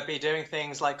 we're going to be doing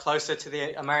things like closer to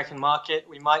the American market.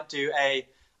 We might do a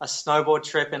snowboard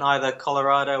trip in either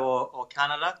Colorado or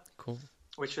Canada, Cool.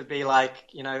 which would be like,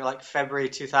 like February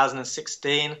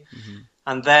 2016. Hmm.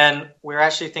 And then we're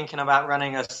actually thinking about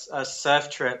running a surf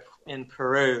trip in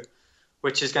Peru,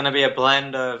 which is going to be a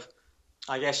blend of,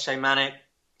 I guess, shamanic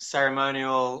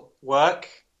ceremonial work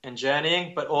and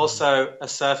journeying, but also a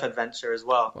surf adventure as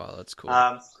well. Wow, that's cool.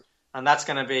 And that's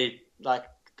going to be like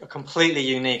a completely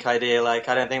unique idea. Like,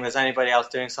 I don't think there's anybody else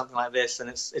doing something like this, and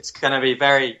it's going to be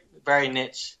very, very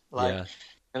niche. Like, Yeah.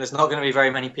 and there's not going to be very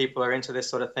many people who are into this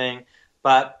sort of thing,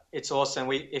 but it's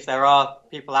awesome. If there are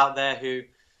people out there who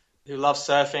love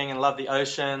surfing and love the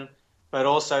ocean, but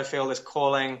also feel this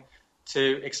calling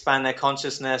to expand their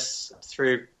consciousness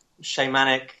through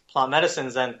shamanic plant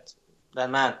medicines, then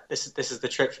man, this is the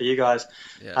trip for you guys.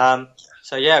 Yeah.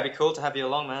 So yeah, it'd be cool to have you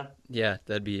along, man. Yeah,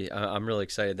 that'd be. I'm really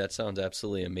excited. That sounds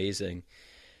absolutely amazing.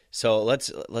 So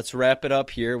let's wrap it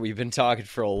up here. We've been talking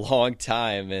for a long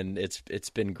time, and it's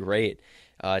been great.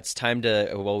 It's time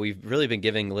to. Well, we've really been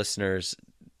giving listeners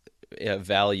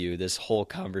value this whole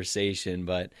conversation,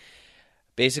 but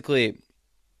basically,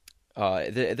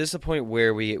 this is a point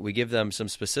where we give them some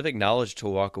specific knowledge to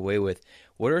walk away with.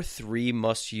 What are 3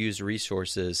 must-use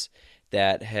resources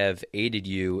that have aided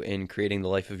you in creating the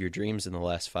life of your dreams in the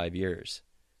last 5 years?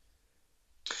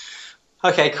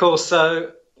 Okay, cool.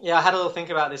 So yeah, I had a little think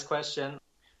about this question.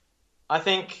 I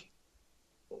think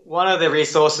one of the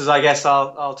resources I guess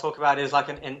I'll talk about is like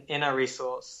an inner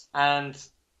resource, and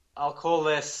I'll call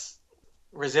this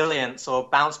resilience or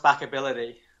bounce back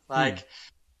ability. Like,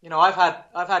 I've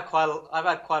had quite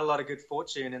a lot of good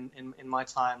fortune in my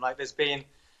time. Like, there's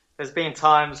been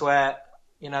times where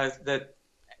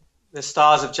the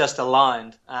stars have just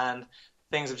aligned and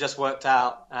things have just worked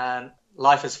out and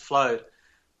life has flowed.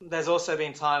 There's also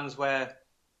been times where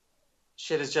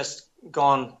shit has just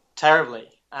gone terribly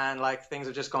and like things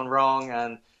have just gone wrong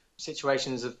and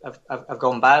situations have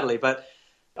gone badly. But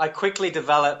I quickly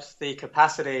developed the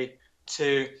capacity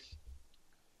to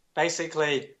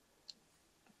basically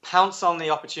pounce on the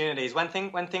opportunities when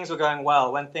things were going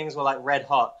well, when things were like red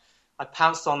hot. I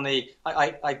pounced on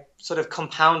I sort of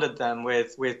compounded them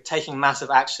with taking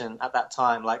massive action at that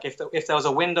time. Like if there was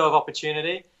a window of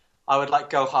opportunity, I would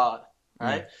like go hard,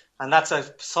 right? And that's a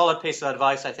solid piece of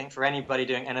advice, I think, for anybody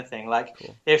doing anything. Like,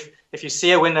 cool. If you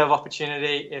see a window of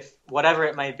opportunity, if whatever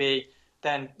it may be,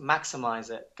 then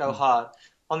maximize it, go hard.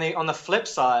 On the flip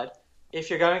side, if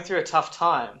you're going through a tough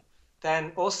time,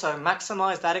 then also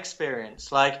maximize that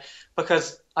experience. Like,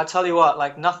 because I tell you what,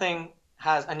 like nothing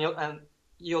has, and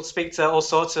you'll speak to all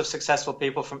sorts of successful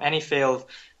people from any field,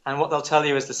 and what they'll tell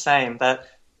you is the same, that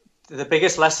the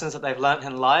biggest lessons that they've learned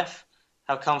in life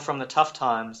have come from the tough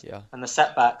times and the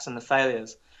setbacks and the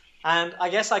failures. And I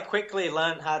guess I quickly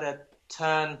learned how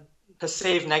to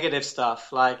perceive negative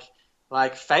stuff like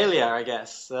failure, I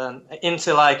guess,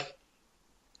 into like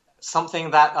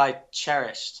something that I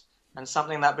cherished and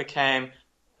something that became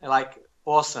like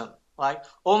awesome, like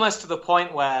almost to the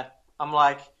point where I'm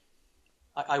like,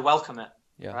 I welcome it,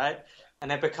 right?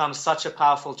 And it becomes such a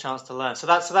powerful chance to learn. So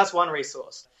that's one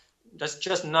resource.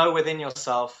 Just know within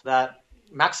yourself that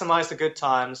maximize the good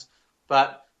times,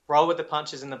 but roll with the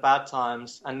punches in the bad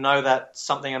times and know that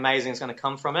something amazing is going to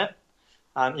come from it.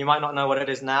 You might not know what it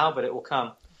is now, but it will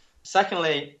come.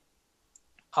 Secondly,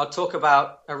 I'll talk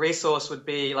about a resource would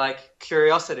be like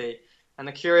curiosity, and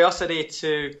the curiosity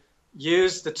to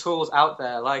use the tools out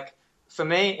there. Like for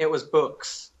me, it was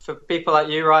books. For people like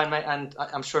you, Ryan, and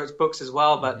I'm sure it's books as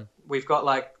well, but we've got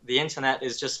like the internet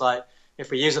is just like,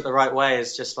 if we use it the right way,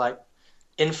 is just like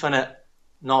infinite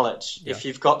knowledge. If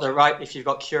you've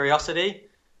got curiosity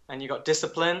and you've got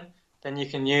discipline, then you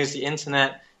can use the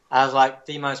internet as like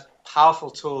the most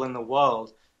powerful tool in the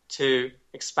world to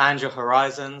expand your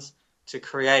horizons, to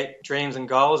create dreams and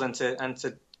goals, and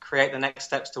to create the next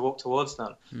steps to walk towards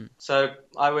them. So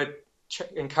I would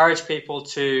encourage people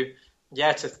to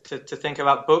think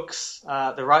about books,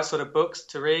 the right sort of books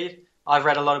to read. I've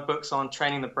read a lot of books on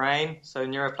training the brain, so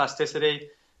neuroplasticity.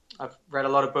 I've read a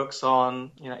lot of books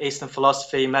on Eastern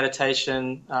philosophy,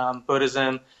 meditation,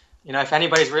 Buddhism. If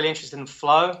anybody's really interested in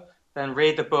flow, then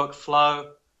read the book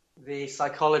Flow, The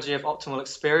Psychology of Optimal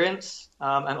Experience,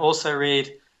 and also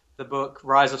read the book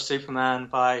Rise of Superman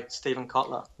by Stephen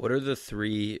Kotler. What are the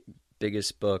 3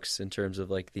 biggest books in terms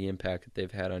of like the impact that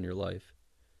they've had on your life?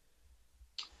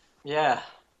 Yeah,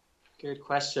 good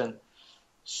question.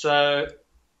 So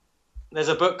there's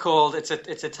a book called it's a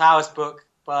Taoist book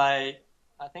by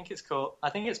I think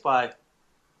it's by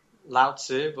Lao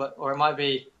Tzu, or it might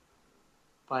be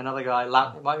by another guy.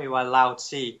 It might be by Lao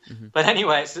Tzu. Mm-hmm. But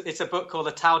anyway, it's a book called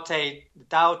the Tao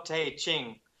Te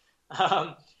Ching.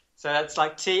 So that's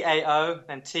like Tao,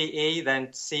 then Te,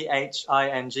 then Ching,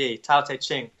 Tao Te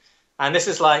Ching. And this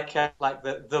is like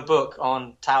the book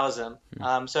on Taoism.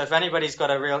 So if anybody's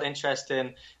got a real interest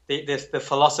in the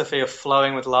philosophy of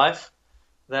flowing with life,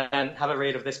 then have a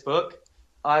read of this book.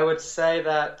 I would say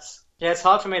that, it's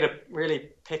hard for me to really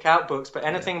pick out books, but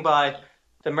anything by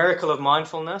The Miracle of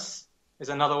Mindfulness is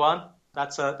another one.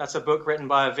 That's a book written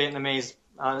by a Vietnamese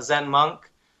Zen monk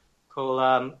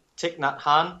called Thich Nhat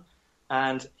Hanh,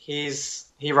 and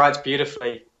he writes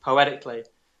beautifully, poetically.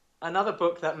 Another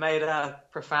book that made a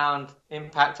profound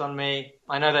impact on me,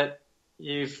 I know that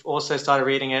you've also started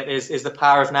reading it, is The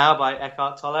Power of Now by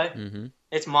Eckhart Tolle. Mm-hmm.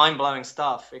 It's mind-blowing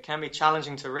stuff. It can be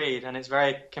challenging to read, and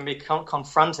can be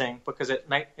confronting because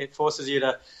it forces you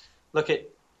to look at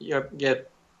your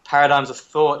paradigms of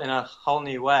thought in a whole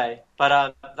new way.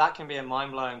 But that can be a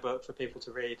mind-blowing book for people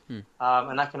to read,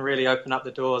 and that can really open up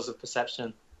the doors of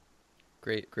perception.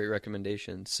 Great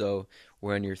recommendation. So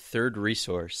we're on your third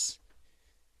resource.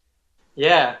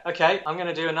 Yeah, okay. I'm going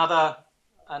to do another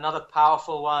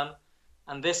powerful one,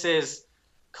 and this is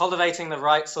cultivating the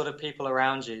right sort of people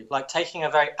around you, like taking a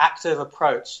very active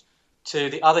approach to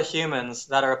the other humans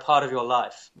that are a part of your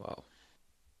life. Wow.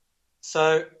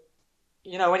 So,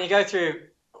 when you go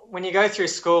through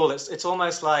school, it's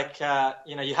almost like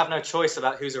you have no choice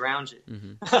about who's around you.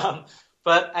 Mm-hmm.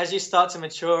 But as you start to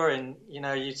mature and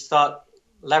you start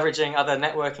leveraging other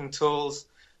networking tools,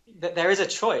 there is a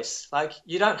choice. Like,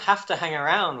 you don't have to hang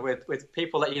around with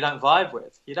people that you don't vibe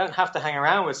with. You don't have to hang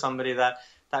around with somebody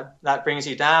that brings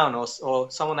you down, or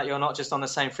someone that you're not just on the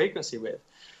same frequency with.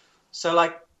 So,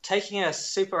 like, taking a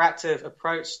super active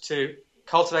approach to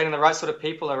cultivating the right sort of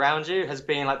people around you has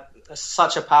been like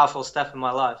such a powerful step in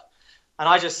my life. And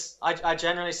I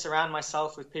generally surround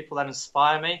myself with people that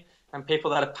inspire me and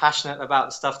people that are passionate about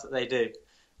the stuff that they do.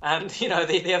 And,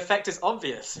 the effect is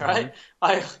obvious, right?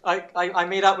 Mm-hmm. I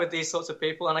meet up with these sorts of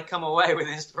people and I come away with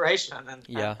inspiration and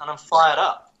I'm fired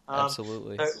up.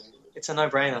 Absolutely. So it's a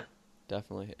no-brainer.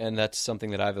 Definitely. And that's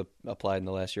something that I've applied in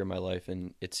the last year of my life,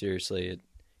 and it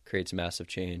creates massive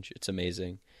change. It's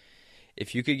amazing.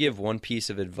 If you could give one piece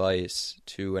of advice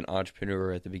to an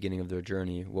entrepreneur at the beginning of their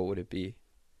journey, what would it be?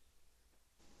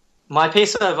 My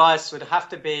piece of advice would have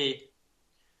to be,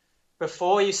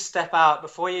 before you step out,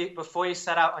 before you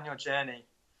set out on your journey,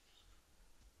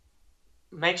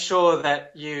 make sure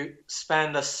that you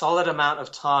spend a solid amount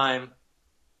of time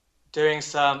doing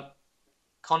some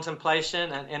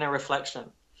contemplation and inner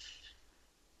reflection.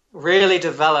 Really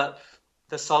develop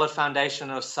the solid foundation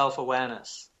of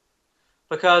self-awareness.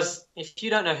 Because if you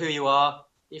don't know who you are,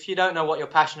 if you don't know what you're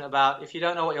passionate about, if you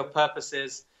don't know what your purpose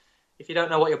is, if you don't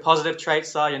know what your positive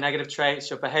traits are, your negative traits,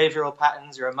 your behavioral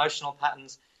patterns, your emotional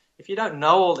patterns, if you don't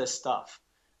know all this stuff,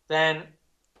 then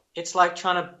it's like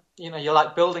trying to, you're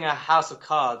like building a house of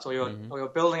cards, or you're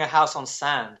building a house on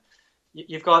sand.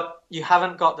 You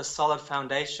haven't got the solid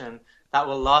foundation that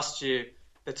will last you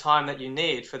the time that you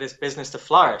need for this business to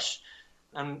flourish.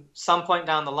 And some point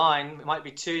down the line, it might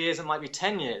be 2 years, it might be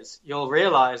 10 years, you'll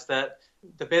realize that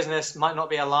the business might not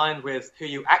be aligned with who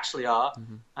you actually are.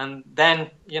 Mm-hmm. And then,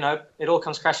 it all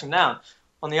comes crashing down.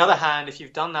 On the other hand, if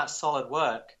you've done that solid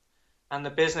work and the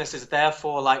business is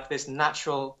therefore like this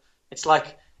natural, it's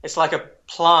like a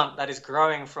plant that is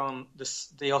growing from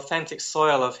the authentic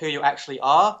soil of who you actually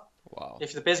are. Wow.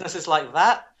 If the business is like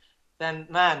that, then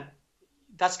man,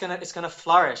 it's gonna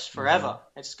flourish forever.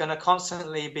 Mm-hmm. It's gonna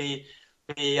constantly be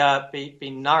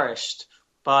nourished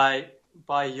by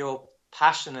your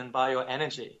passion and by your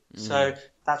energy. Mm. So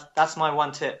that's my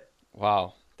one tip.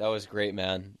 Wow, that was great,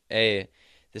 man. Hey,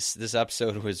 this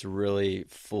episode was really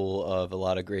full of a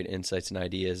lot of great insights and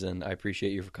ideas, and I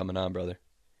appreciate you for coming on, brother.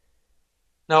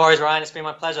 No worries, Ryan. It's been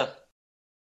my pleasure.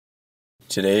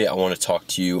 Today, I want to talk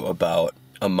to you about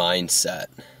a mindset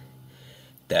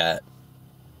that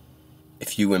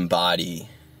if you embody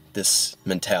this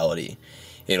mentality,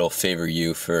 it'll favor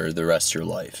you for the rest of your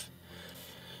life.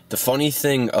 The funny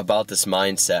thing about this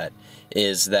mindset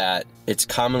is that it's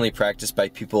commonly practiced by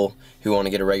people who want to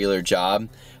get a regular job,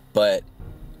 but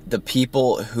the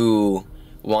people who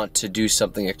want to do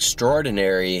something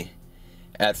extraordinary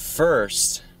at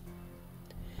first,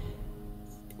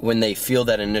 when they feel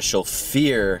that initial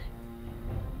fear,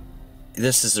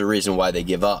 this is the reason why they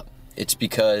give up. It's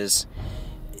because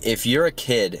if you're a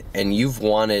kid and you've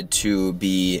wanted to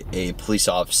be a police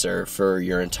officer for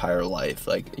your entire life,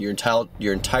 like your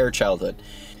entire childhood,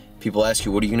 people ask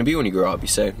you, what are you going to be when you grow up? You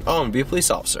say, oh, I'm going to be a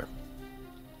police officer.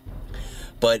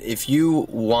 But if you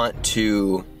want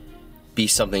to be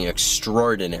something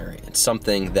extraordinary and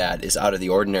something that is out of the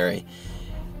ordinary,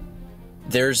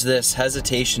 there's this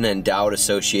hesitation and doubt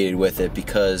associated with it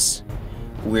because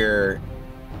we're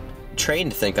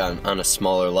trained to think on a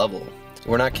smaller level.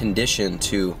 We're not conditioned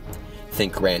to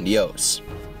think grandiose.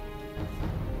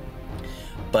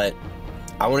 But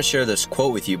I want to share this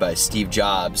quote with you by Steve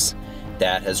Jobs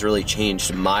that has really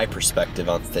changed my perspective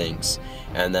on things,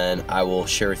 and then I will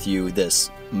share with you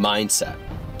this mindset.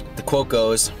 The quote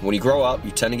goes, "When you grow up,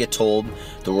 you tend to get told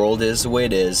the world is the way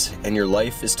it is, and your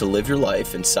life is to live your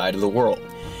life inside of the world.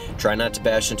 Try not to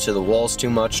bash into the walls too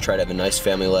much, try to have a nice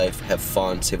family life, have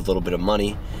fun, save a little bit of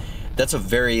money. That's a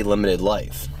very limited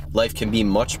life. Life can be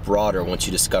much broader once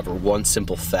you discover one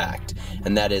simple fact,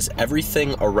 and that is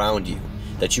everything around you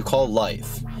that you call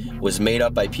life was made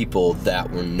up by people that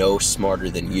were no smarter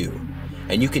than you.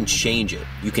 And you can change it,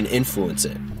 you can influence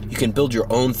it, you can build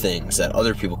your own things that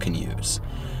other people can use.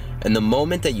 And the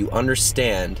moment that you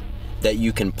understand that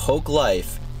you can poke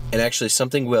life, and actually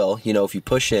something will, if you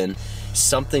push in,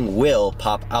 something will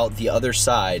pop out the other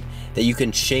side, that you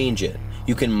can change it,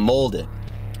 you can mold it.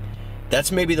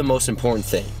 That's maybe the most important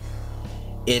thing.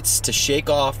 It's to shake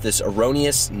off this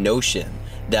erroneous notion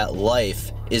that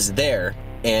life is there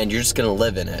and you're just going to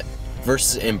live in it,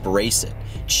 versus embrace it,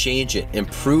 change it,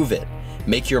 improve it,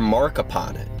 make your mark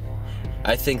upon it.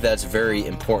 I think that's very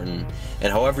important.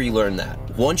 And however you learn that,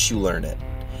 once you learn it,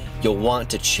 you'll want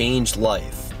to change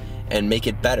life and make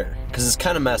it better, because it's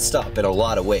kind of messed up in a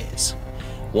lot of ways.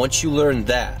 Once you learn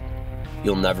that,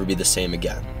 you'll never be the same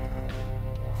again.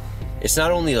 It's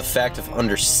not only the fact of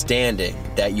understanding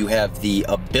that you have the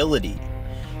ability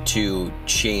to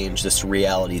change this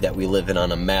reality that we live in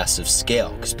on a massive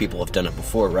scale, because people have done it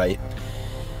before, right?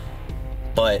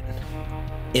 But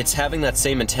it's having that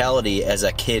same mentality as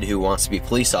a kid who wants to be a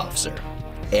police officer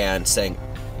and saying,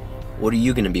 what are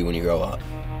you going to be when you grow up?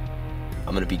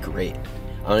 I'm going to be great.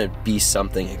 I'm going to be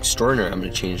something extraordinary. I'm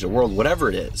going to change the world, whatever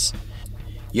it is.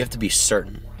 You have to be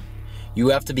certain. You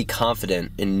have to be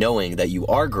confident in knowing that you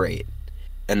are great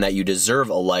and that you deserve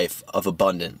a life of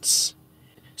abundance.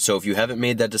 So if you haven't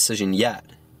made that decision yet,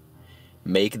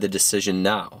 make the decision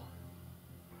now.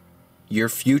 Your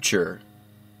future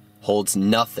holds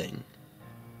nothing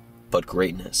but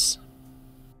greatness.